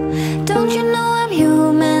rude? Don't you know I'm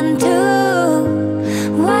human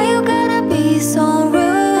too? Why you gotta be so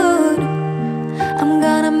rude? I'm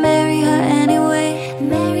gonna marry her anyway.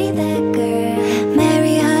 Marry that girl.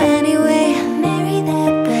 Marry her anyway. Marry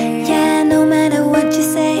that girl. Yeah, no matter what you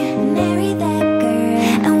say. Marry that girl.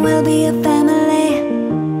 And we'll be a family.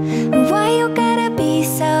 Why you gotta be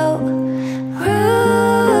so rude?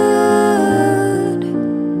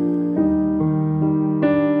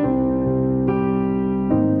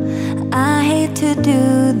 I hate to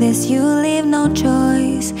do this, you leave no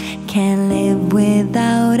choice. Can't live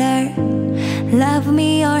without her. Love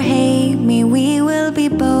me or hate me, we will be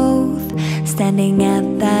both standing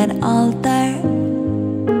at that altar.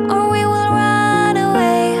 Or we will run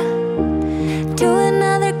away to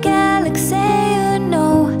another galaxy.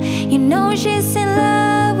 You know she's in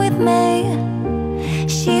love with me.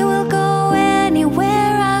 She will go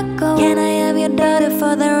anywhere I go. Can I have your daughter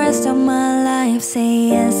for the rest of my life? Say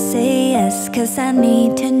yes, cause I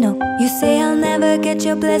need to know. You say I'll never get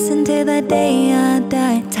your blessing till the day I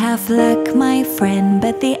die. Tough luck, my friend,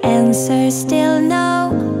 but the answer's still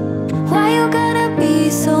no. Why you gotta be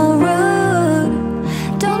so rude?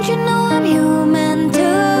 Don't you know I'm human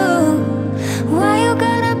too? Why you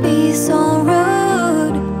gotta be so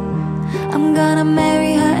rude? I'm gonna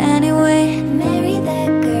marry her anyway. Marry that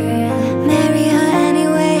girl. Marry her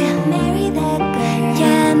anyway. Marry that girl.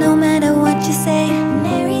 Yeah, no matter what you say.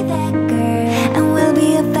 Marry that girl. And we'll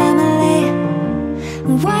be a family.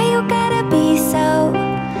 Why you gotta be so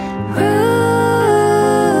rude?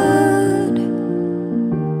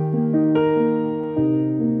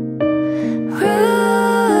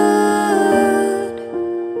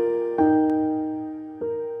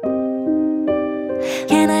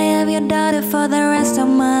 For the rest of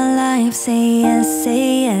my life, say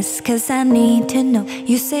yes, cause I need to know.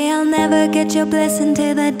 You say I'll never get your blessing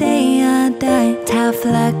till the day I die. Tough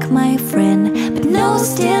luck, my friend, but no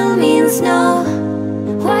still means no.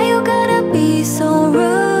 Why you gotta be so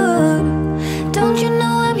rude? Don't you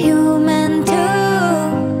know I'm human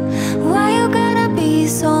too? Why you gotta be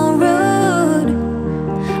so rude?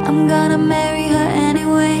 I'm gonna marry her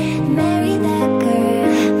anyway. Marry that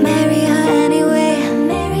girl. Marry her anyway.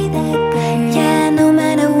 Marry that girl. Yeah, no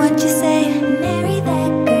matter what you say. Marry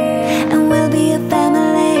that girl. And we'll be a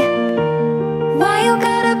family. Why you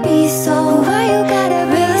gotta be so? Why you gotta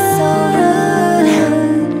be so rude?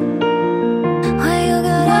 Why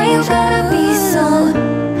you gotta be so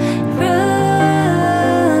rude?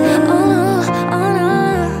 Oh no.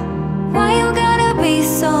 Why you gotta be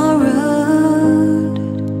so rude?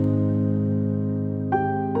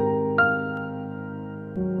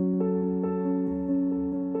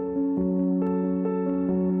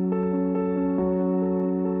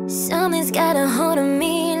 Something's got a hold of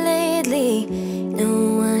me lately.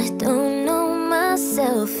 No, I don't know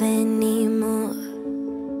myself anymore.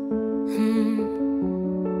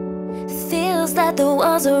 Feels like the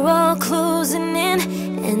walls are all closing in,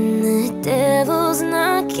 and the devil's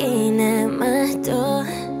knocking at my door.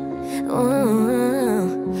 Oh,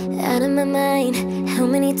 out of my mind, how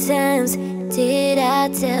many times did I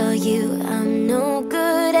tell you I'm no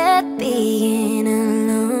good at being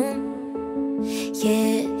alone?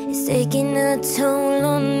 Yeah, it's taking a toll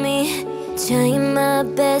on me, trying my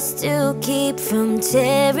best to keep from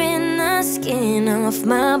tearing the skin off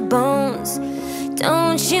my bones.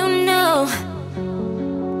 Don't you know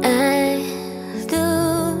I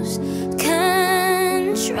lose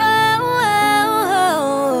control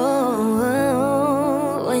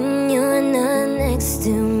when you're not next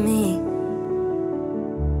to me?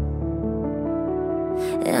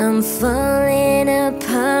 I'm falling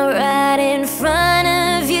apart right in front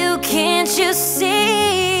of you, can't you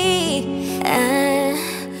see? I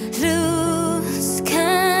lose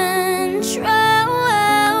control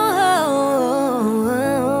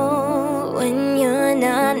when you're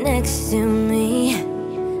not next to me.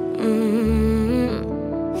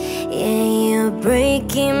 Yeah, you're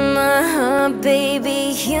breaking my heart,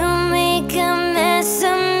 baby. You make a mess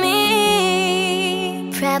of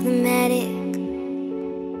me. Problematic.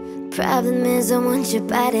 Problem is I want your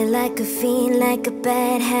body like a fiend, like a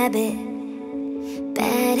bad habit.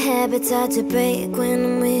 Bad habits hard to break when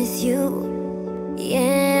I'm with you.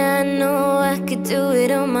 Yeah, I know I could do it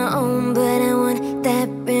on my own, but I want that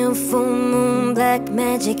real full moon, black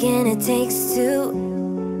magic, and it takes two.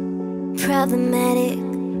 Problematic.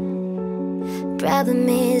 Problem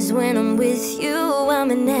is when I'm with you, I'm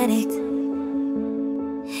an addict,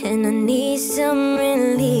 and I need some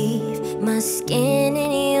relief. My skin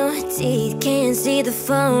in your teeth, can't see the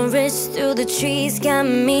forest through the trees. Got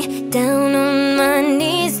me down on my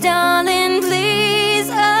knees, darling, please.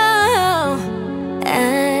 Oh,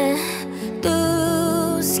 I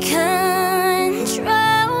lose control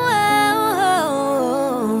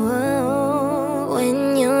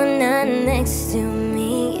when you're not next to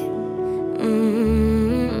me.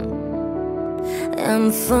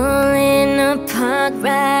 I'm falling apart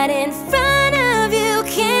right in front of you,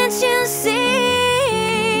 can't you see?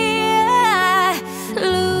 I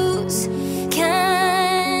lose control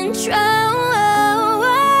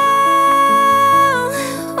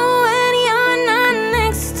when you're not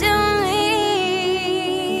next to me.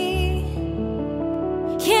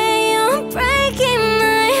 Yeah, you're breaking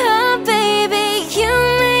my heart, baby. You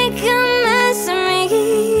make a mess of me.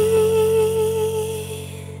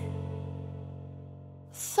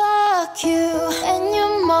 Fuck you and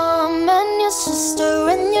your mom and your sister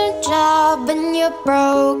and your job and your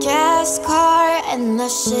broke ass car and the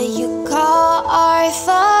shit you call art.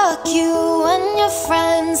 Fuck you and your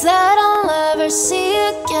friends that I'll never see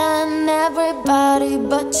again. Everybody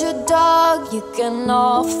but your dog, you can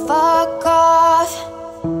all fuck off.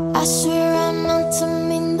 I swear I meant to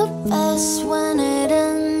mean the best when it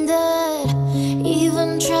ended.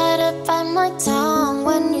 Even tried to bite my tongue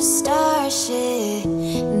when you start shit.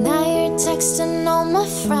 Now you're texting all my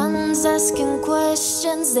friends, asking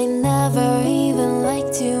questions they never even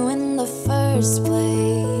liked you in the first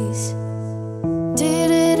place.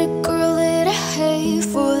 Dated a girl that I hate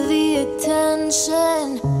for the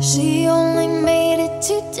attention. She only made it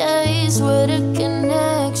 2 days with a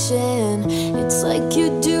connection. It's like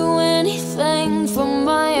you'd do anything for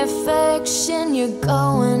my affection. You're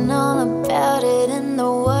going on about it in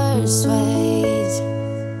the worst ways.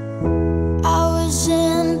 I was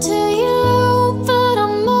into you, but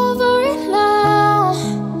I'm over it now.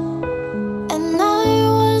 And I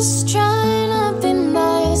was trying to be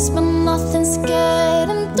nice, but nothing's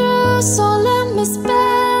getting through. So let me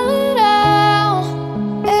spell it out.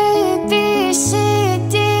 A, B, C,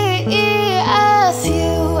 D, E, F.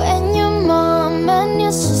 You and your mom and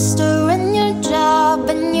your sister and your job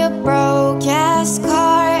and your broke ass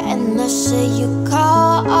car and the shit you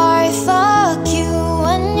call art. Fuck you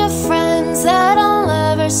and your friends that I'll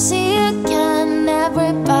never see again.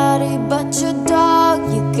 Everybody but your dog,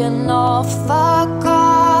 you can all fuck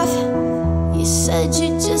off. You said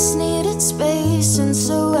you just needed space, and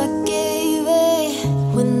so I gave it.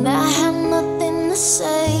 When I had nothing to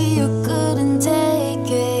say, you couldn't take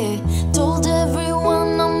it. Told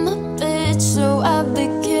everyone I'm the bitch, so I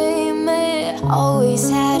became it. Always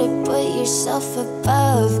had to put yourself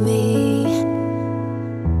above me.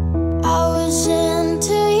 I was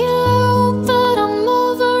into you, but I'm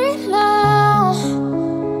over it now.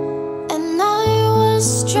 And I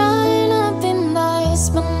was trying to be nice,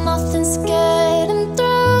 but nothing's getting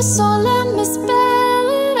through. So let me spell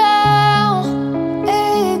it out.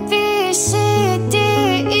 A, B, C, D,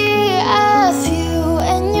 E, F. You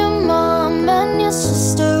and your mom and your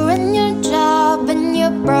sister and your job and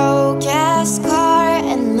your broke ass car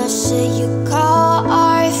and the shit you call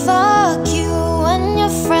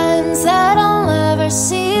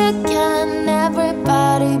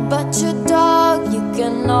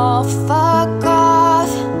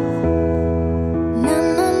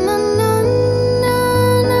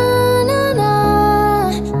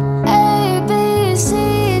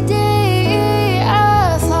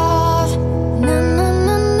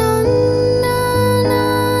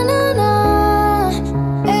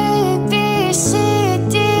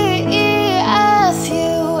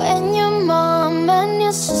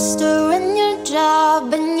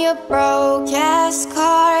job and your broke ass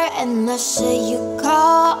car and the shit you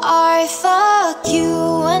call art. Fuck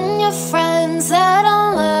you and your friends that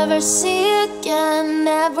I'll never see again.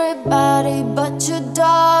 Everybody but your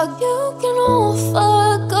dog, you can all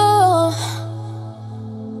fuck off.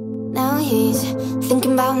 Now he's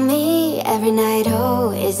thinking about me every night.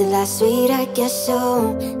 Oh, is it that sweet? I guess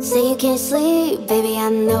so. Say you can't sleep, baby, I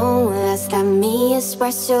know. That's that me,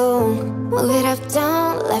 Espresso. Move it up,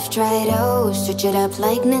 down, left, right, oh. Switch it up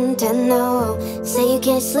like Nintendo. Say you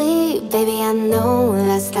can't sleep, baby, I know.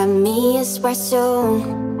 That's that me, Espresso.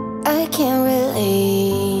 I can't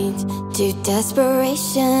relate to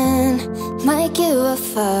desperation. Might give a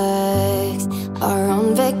fuck, are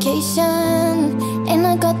on vacation. And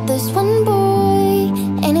I got this one boy,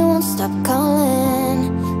 and he won't stop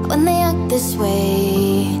calling. When they act this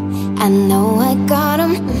way, I know I got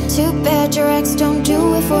him. Too bad your ex don't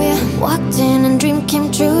do it for you. Walked in and dream came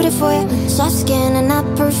true to for you. Soft skin and I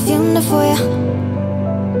perfumed it for you.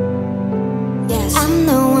 Yes, I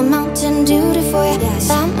know a Mountain Dew it for you. Yes,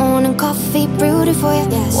 that morning coffee brewed it for you.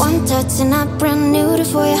 Yes, one touch and I brand new it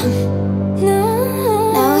for you.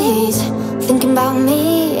 Now he's thinking about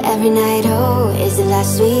me every night. Oh, is it that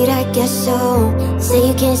sweet? I guess so. Say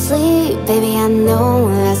you can't sleep, baby, I know.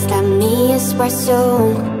 That's that me,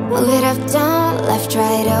 Espresso. Move it up, down, left,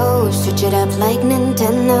 right, oh. Switch it up like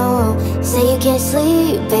Nintendo. Say you can't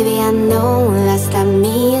sleep, baby, I know. That's that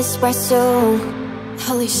me, Espresso.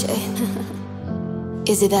 Holy shit.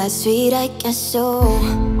 Is it that sweet? I guess so.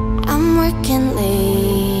 I'm working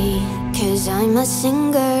late, cause I'm a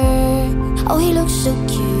singer. Oh, he looks so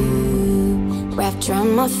cute, wrapped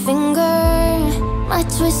around my finger. My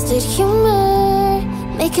twisted humor,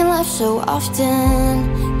 making life so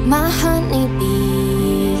often. My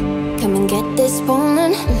honeybee, come and get this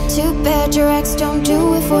pollen. Too bad your ex don't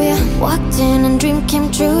do it for you. Walked in and dream came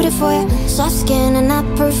true to for you. Soft skin and I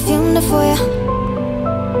perfumed it for you.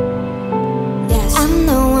 Yes, I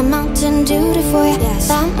know a Mountain Dew it for you. Yes,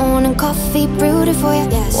 that morning coffee brewed it for you.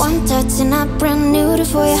 Yes, one touch and I brand new it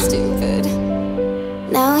for you. Stupid.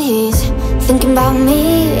 Now he's thinking about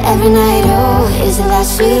me every night. Oh, is it that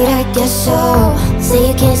sweet? I guess so. Say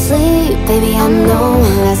you can't sleep, baby, I know.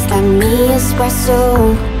 That's that me, Espresso.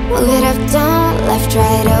 Move it up, down, left,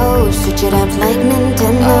 right, oh. Switch it up like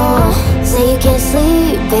Nintendo. Say you can't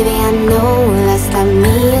sleep, baby, I know. That's that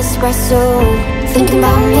me, Espresso. Thinking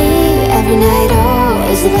about me every night.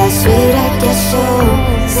 Oh, is it that sweet? I guess so.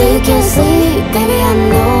 Say you can't sleep, baby, I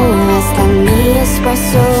know. That's that me,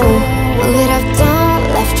 Espresso. Move it up, down,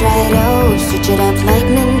 left, right, oh. Switch it up like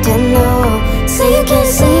Nintendo. Say you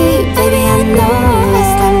can't sleep, baby, I know.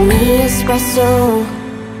 That's that me, Espresso.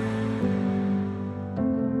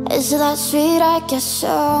 Is it that sweet? I guess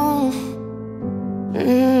so.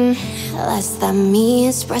 That's that me,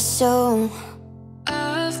 Espresso.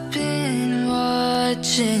 I've been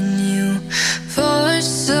watching you for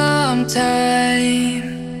some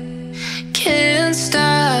time. Can't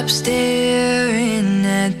stop staring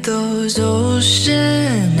at those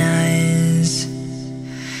ocean eyes.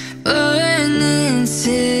 Burning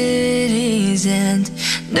cities and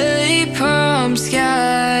napalm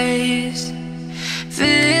skies.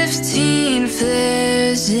 15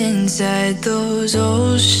 flares inside those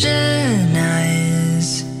ocean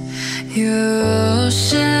eyes. Your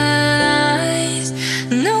ocean eyes,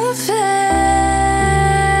 no fair.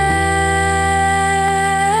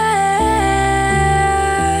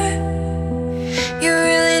 You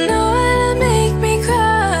really know how to make me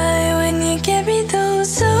cry when you give me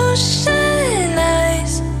those ocean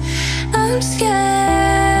eyes. I'm scared.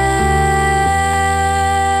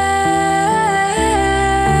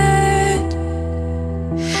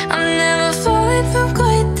 From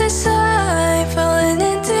quite this high, falling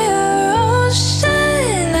into your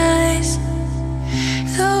ocean eyes.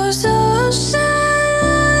 Those ocean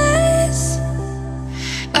eyes.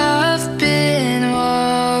 I've been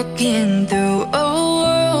walking through a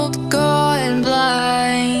world gone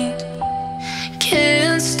blind.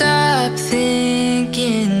 Can't stop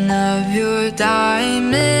thinking of your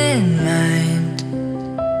diamond mind.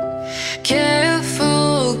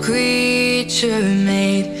 Careful creature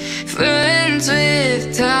made friends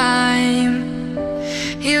with time.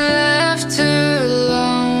 He left her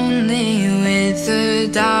lonely with her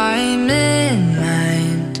diamond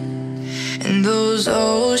mind. And those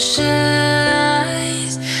ocean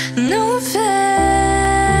eyes, no fair.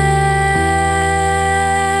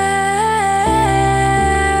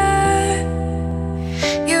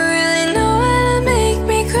 You really know how to make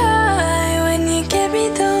me cry when you give me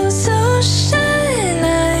those ocean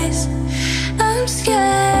eyes. I'm scared.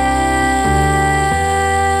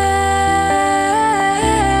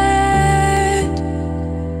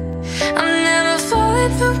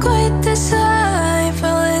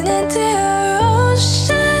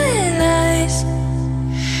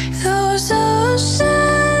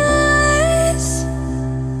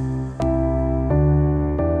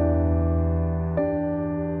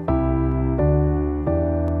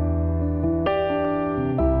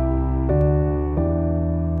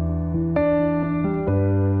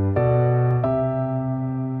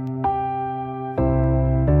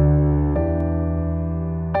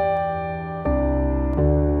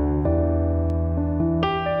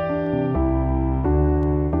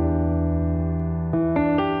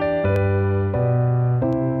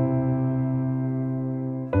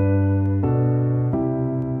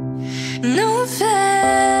 no fair.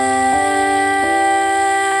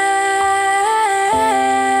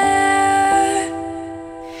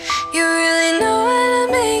 You really know how to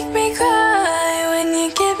make me cry when you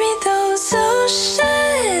give me those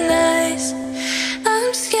ocean eyes.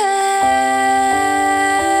 I'm scared.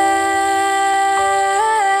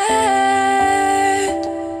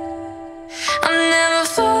 I'm never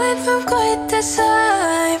falling from quite this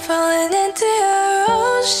high, falling into your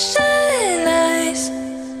ocean eyes.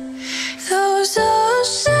 Those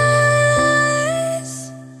ocean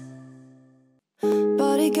eyes.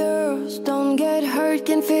 Body girls, don't get hurt,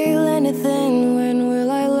 can't feel anything. When will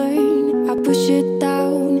I learn? I push it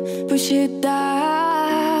down, push it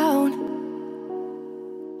down.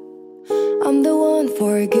 I'm the one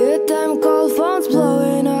for a good time call, phone's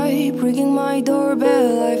blowing up, ringing my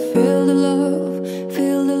doorbell. I feel the love,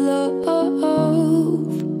 feel the love.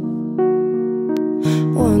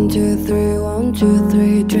 1, 2, 3, 1, 2,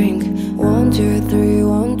 3, drink. 1, 2, 3,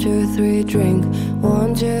 1, 2, 3, drink.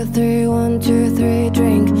 1, 2, 3, 1, 2, 3,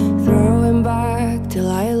 drink. Throwing back till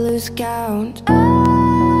I lose count.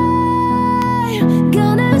 I'm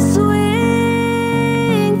gonna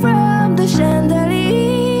swing from the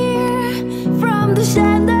chandelier, from the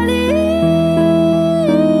chandelier.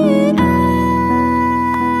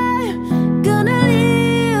 I'm gonna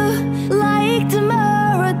live like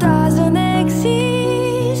tomorrow doesn't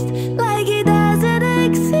exist, like it doesn't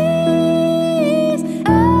exist.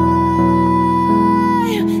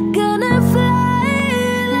 I'm gonna fly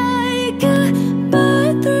like a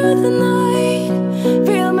bird through the night,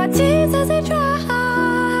 feel my tears as I dry.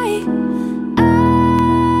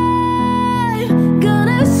 I'm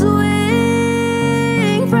gonna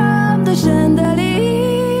swing from the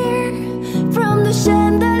chandelier, from the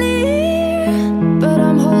chandelier. But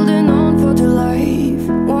I'm holding on for dear life,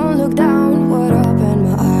 won't look down, won't open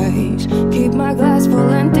my eyes. Keep my glass full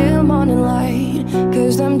until morning light,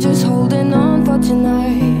 'cause I'm just holding on for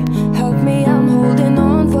tonight. Help me, I'm holding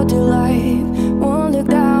on for dear life, won't look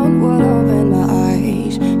down, won't open my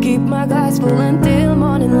eyes. Keep my glass full until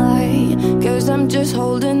morning light, 'cause I'm just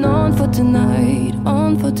holding on for tonight,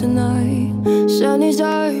 on for tonight. Sun is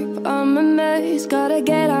up, I'm a mess, gotta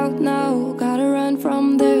get out now, gotta run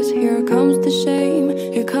from this. Here comes the shame,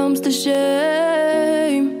 here comes the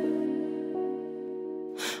shame.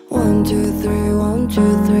 1, 2, 3, 1,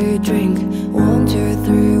 2, 3, drink. 1, 2,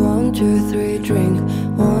 3, 1, 2, 3, drink.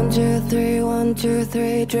 1, 2, 3, 1, 2,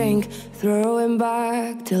 3, drink. Throwing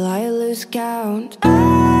back till I lose count. I'm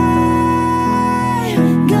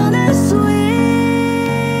gonna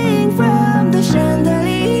swing from the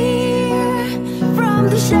chandelier, from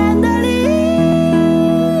the chandelier.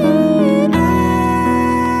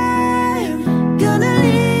 I'm gonna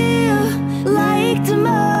live like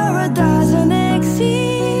tomorrow doesn't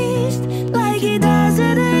exist, like it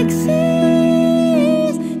doesn't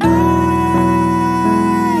exist. I'm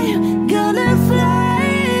gonna fly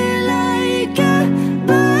like a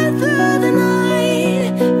bird through the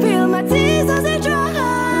night, feel my tears as they dry.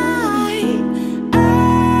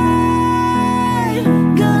 I'm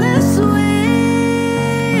gonna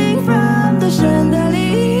swing from the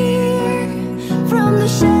chandelier, from the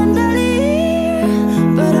chandelier.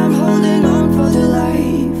 But I'm holding on for dear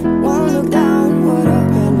life, won't look down, won't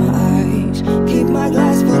open my eyes. Keep my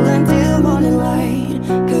glass full until morning light,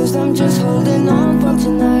 'cause I'm just holding on for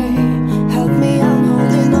tonight. Help me, I'm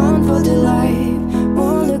holding on for dear life,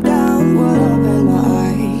 won't look down, won't open my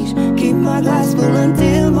eyes. Keep my glass full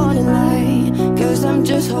until morning light, 'cause I'm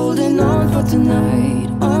just holding on for tonight,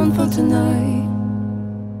 on for tonight.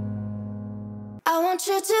 I want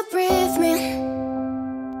you to breathe me,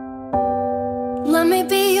 let me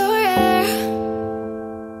be your air,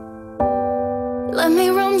 let me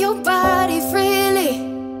roam your body freely.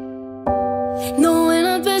 No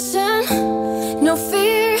inhibition, no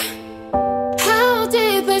fear. How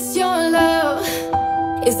deep is your love?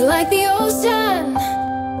 It's like the ocean,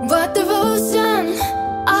 what devotion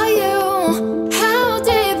are you? How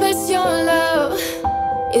deep is your love?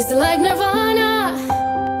 It's like Nirvana,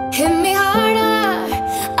 hit me harder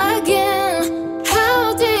again. How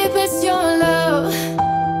deep is your love?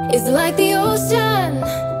 It's like the ocean,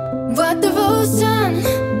 what devotion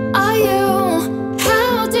are you?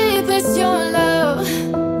 How deep is your love?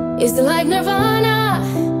 It's like Nirvana,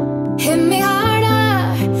 hit me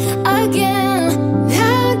harder again.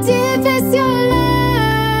 How deep is your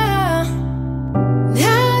love?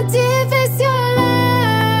 How deep is your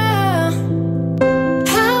love?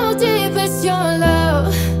 How deep is your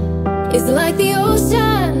love? It's like the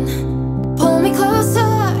ocean, pull me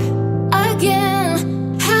closer again.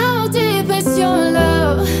 How deep is your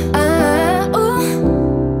love? Ooh,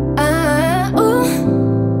 ooh,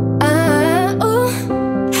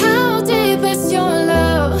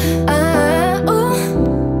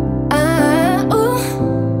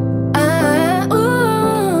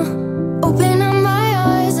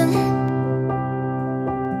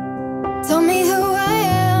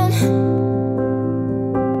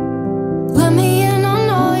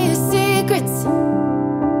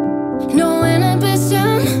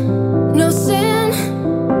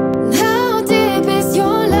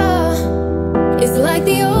 like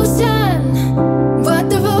the ocean. What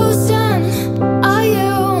devotion are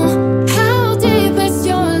you? How deep is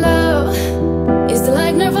your love? Is it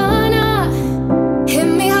like Nirvana? Hit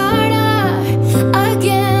me harder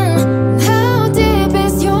again. How deep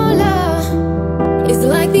is your love? Is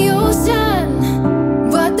it like the ocean?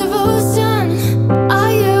 What devotion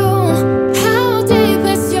are you? How deep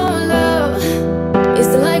is your love? Is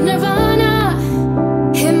it like Nirvana?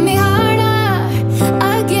 Hit me harder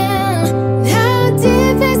again. How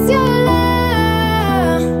deep is your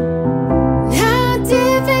love? How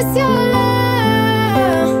deep is your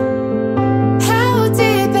love? How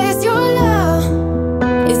deep is your love?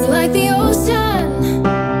 Is it like the ocean?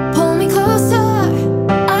 Pull me closer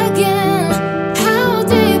again. How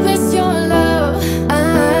deep is your love?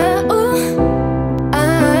 Ooh,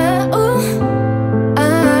 ooh.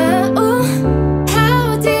 How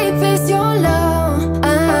deep is your love?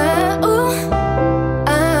 Ooh,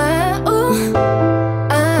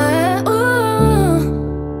 ooh.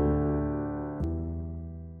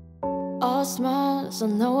 All smiles, I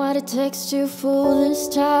know what it takes to fool this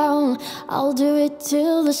town. I'll do it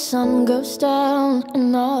till the sun goes down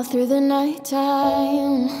and all through the night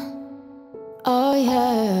time. Oh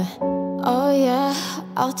yeah, oh yeah,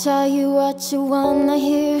 I'll tell you what you wanna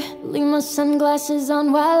hear. Leave my sunglasses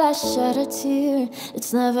on while I shed a tear.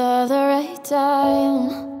 It's never the right time.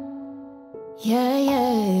 Yeah,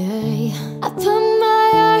 yeah, yeah. I put my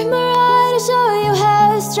armor on to show you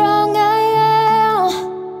how strong I am.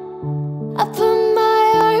 I put my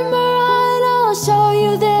armor on, I'll show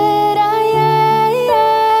you that I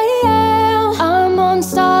am. I'm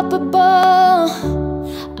unstoppable.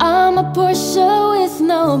 I'm a Porsche with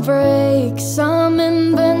no brakes. I'm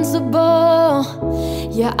invincible.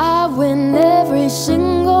 Yeah, I win every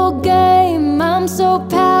single game. I'm so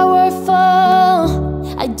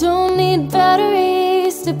powerful. I don't need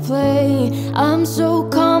batteries to play. I'm so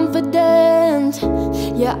confident.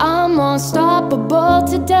 Yeah, I'm unstoppable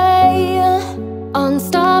today.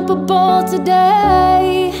 Unstoppable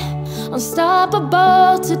today.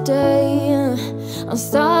 Unstoppable today.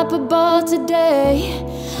 Unstoppable today.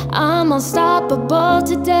 I'm unstoppable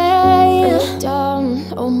today. Down,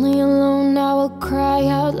 only alone, I will cry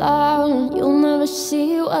out loud. You'll never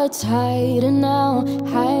see what's hiding out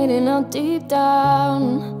deep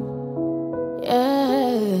down.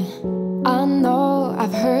 Yeah, I know,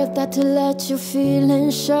 I've heard that to let your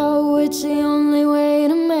feelings show, it's the only way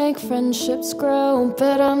to make friendships grow.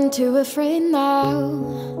 But I'm too afraid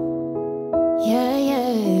now. Yeah,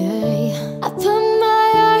 yeah, yeah. I put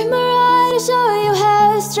my armor on to show you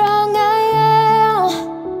how strong I am.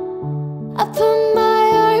 I put my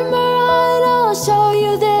armor on, I'll show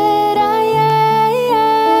you that I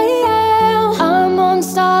am. I'm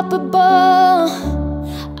unstoppable.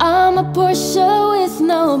 I'm a Porsche with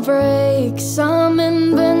no brakes. I'm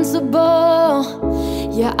invincible.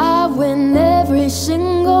 Yeah, I win every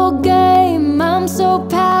single game. I'm so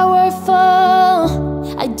powerful.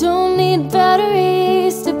 I don't need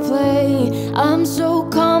batteries to play. I'm so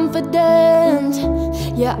confident.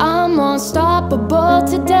 Yeah, I'm unstoppable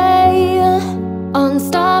today.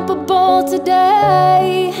 Unstoppable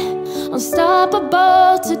today.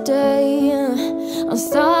 Unstoppable today.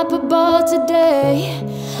 Unstoppable today.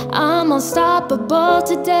 I'm unstoppable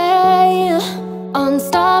today.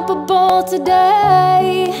 Unstoppable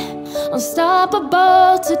today.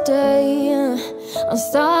 Unstoppable today.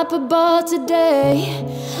 Unstoppable today.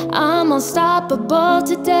 I'm unstoppable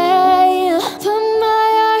today. Put my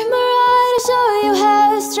armor on to show you how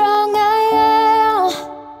strong I am.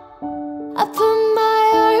 I put my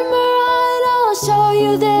armor on, I'll show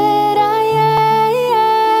you that I am.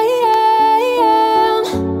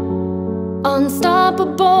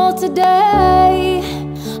 Unstoppable today.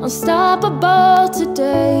 Unstoppable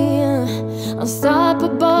today.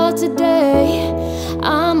 Unstoppable today.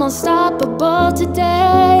 I'm unstoppable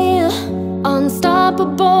today.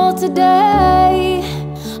 Unstoppable today.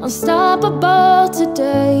 Unstoppable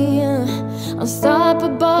today.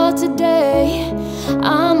 Unstoppable today.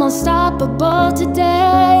 I'm unstoppable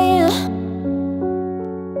today.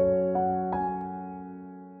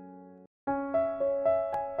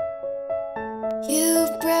 You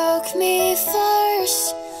broke me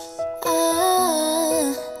first.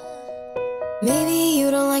 Maybe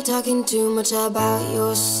you don't like talking too much about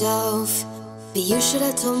yourself, but you should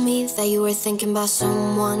have told me that you were thinking about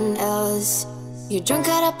someone else. You're drunk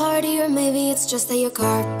at a party, or maybe it's just that your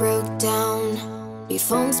car broke down. Your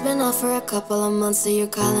phone's been off for a couple of months, so you're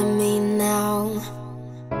calling me now.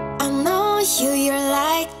 I know you're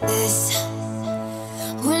like this.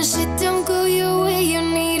 When shit don't go your way, you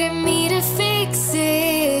needed me to fix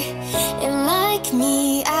it. And like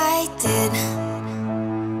me, I did.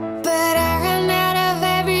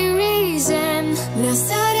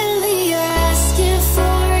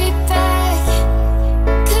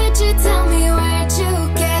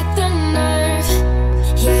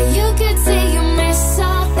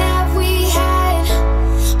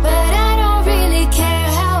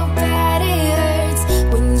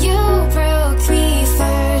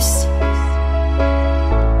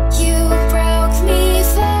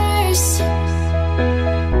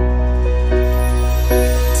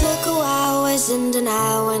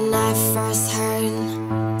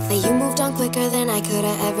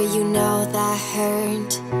 but you know that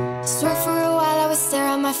hurt. Swear for a while I would stare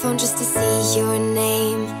at my phone just to see your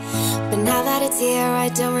name, but now that it's here I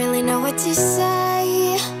don't really know what to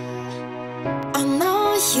say. I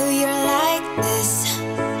know you're like this.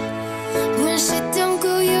 When shit don't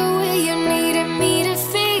go your way, you needed me to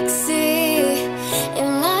fix it.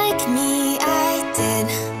 And like me, I did,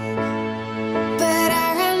 but I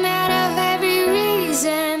ran out of every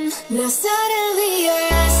reason. Now suddenly you're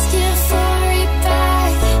asking for it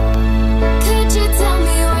back. Could you tell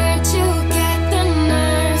me where'd you get the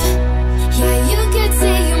nerve? Yeah, you could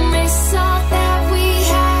say you miss all that we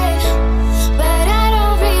had, but I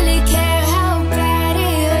don't really care how bad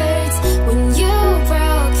it hurts when you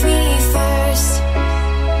broke me first.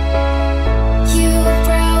 You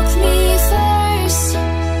broke me first.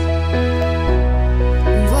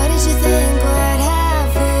 What did you think would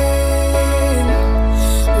happen?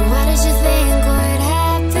 What did you think would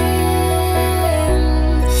happen?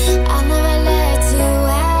 I'll never let you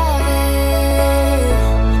have it.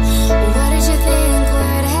 What did you think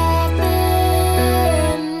would happen?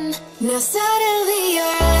 Now suddenly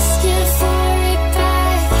you're asking for it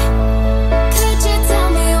back. Could you tell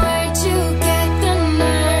me where'd you get the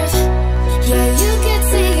nerve? Yeah, you could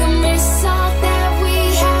say you miss all that we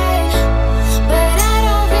had, but I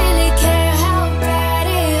don't really care how bad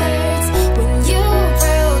it hurts when you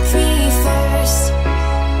broke me first.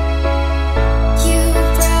 You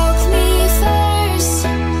broke me first.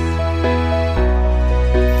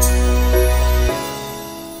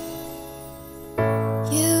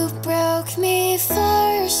 You broke me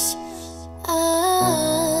first.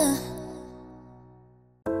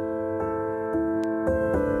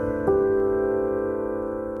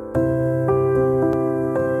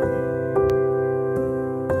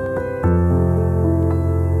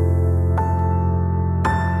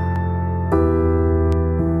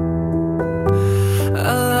 I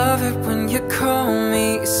love it when you call me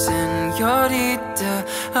Senorita.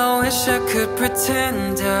 I wish I could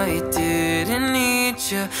pretend I didn't need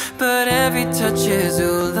you, but every touch is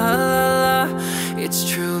ooh la la la. It's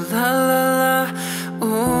true la la la.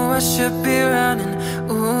 Ooh, I should be running.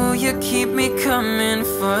 Ooh, you keep me coming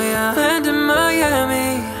for ya. Land in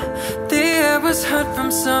Miami, the air was hot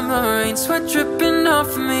from summer rain, sweat dripping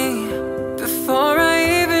off me before I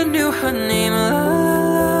even knew her name. La la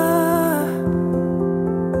la.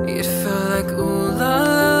 It felt like ooh la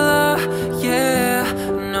la la, yeah,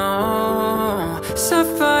 no.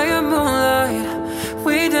 Sapphire moonlight,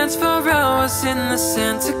 we danced for hours in the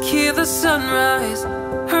sand, tequila sunrise.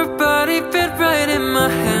 Her body fit right in my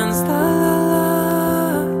hands, la la la.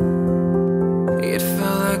 It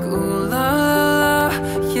felt like ooh la la la,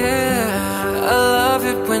 yeah. I love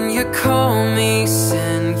it when you call me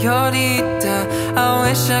Senorita. I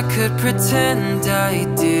wish I could pretend I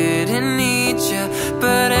didn't need you,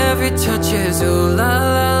 but every touch is ooh la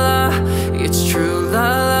la la. It's true la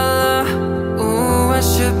la la. Ooh, I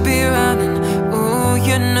should be running. Ooh,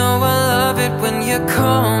 you know I love it when you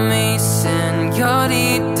call me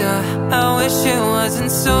Senorita. I wish it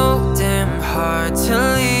wasn't so damn hard to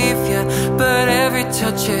leave you, but every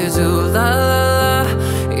touch is ooh la la la.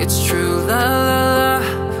 It's true la la la.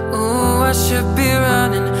 Ooh, I should be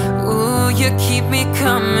running. Ooh, you keep me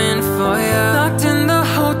coming for ya. Locked in the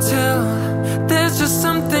hotel, there's just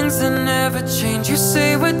some things that never change. You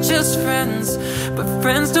say we're just friends, but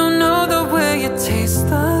friends don't know the way it tastes,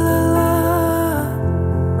 la la la.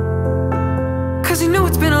 Cause you know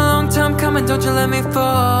it's been a long time coming, don't you let me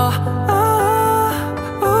fall.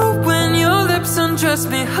 Oh, when your lips undress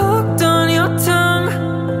me, hooked on your tongue.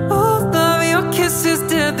 Oh, love, your kisses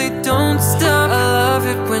dead, they don't stop. I love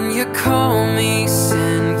it when you call me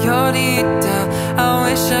Senorita. I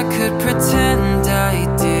wish I could pretend I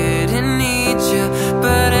didn't need you,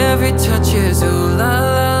 but every touch is ooh la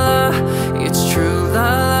la la. It's true la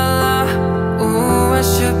la la. Ooh, I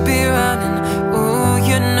should be running. Ooh,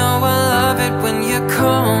 you know I love it when you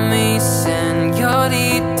call me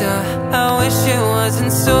Senorita. I wish it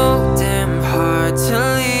wasn't so damn hard to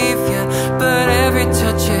leave you, but every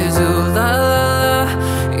touch is ooh la la la.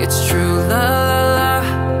 It's true la la la.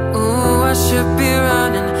 Ooh, I should be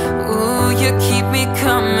running. Ooh, you keep me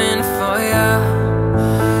coming for ya.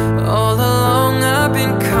 All along I've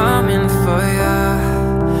been coming for ya,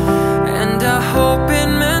 and I hope it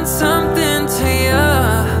meant something to ya.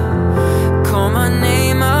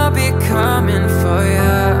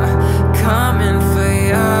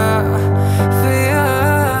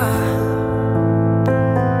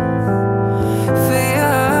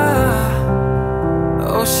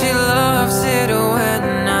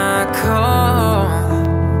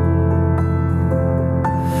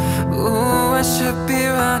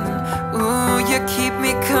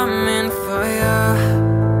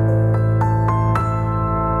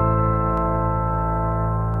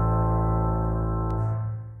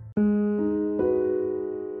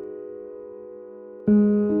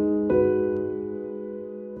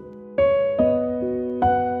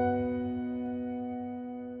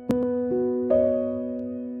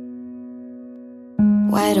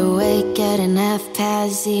 at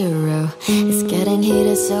 0. It's getting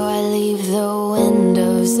heated, so I leave the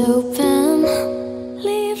windows open.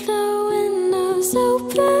 Leave the windows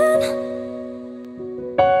open.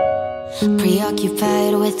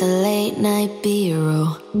 Preoccupied with the late night B-roll.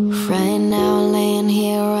 Right now laying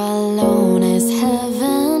here alone is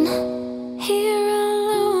heaven. Here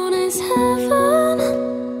alone is heaven.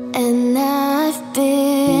 And I've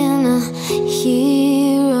been a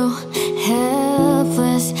hero,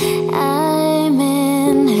 helpless, I'm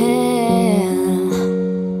in hell.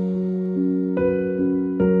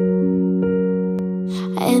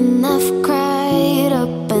 And I've cried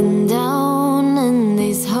up and down in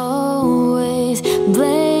these hallways,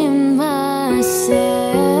 blame myself.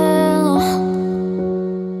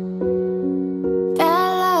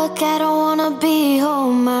 Bad luck, I don't wanna be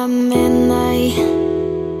home at midnight.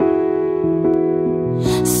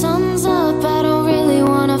 Sun's up, I don't really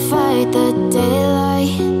wanna fight the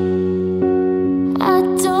daylight. I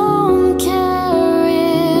don't care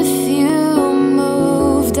if you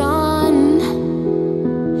moved on.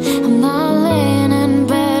 I'm not laying in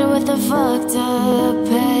bed with a fucked up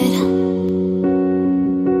head.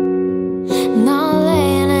 Not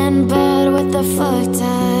laying in bed with a fucked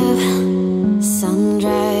up. Sun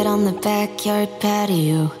dried on the backyard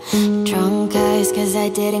patio. Drunk eyes cause I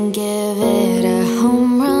didn't give it a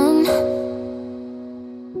home run.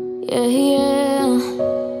 Yeah, yeah.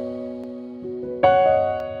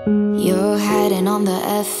 You're hiding on the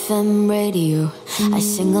FM radio. I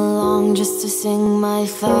sing along just to sing my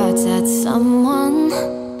thoughts at someone.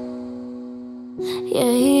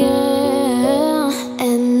 Yeah, yeah.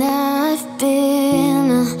 And I've been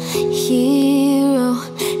a hero,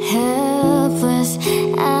 helpless,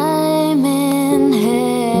 I'm in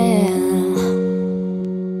hell.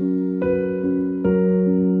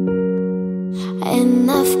 And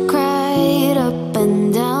I've cried up and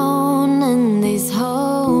down in these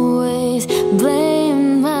hallways,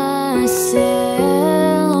 blame myself.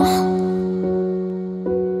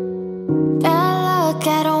 Bad luck,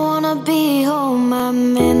 I don't wanna be home at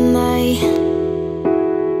midnight.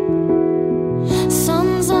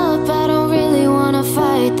 Sun's up, I don't really wanna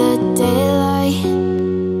fight the daylight.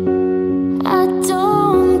 I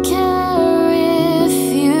don't care if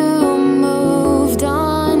you moved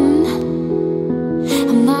on.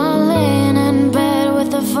 I'm not laying in bed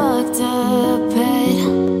with a fucked up head.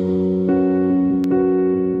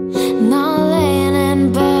 Not laying in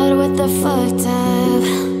bed with a fucked up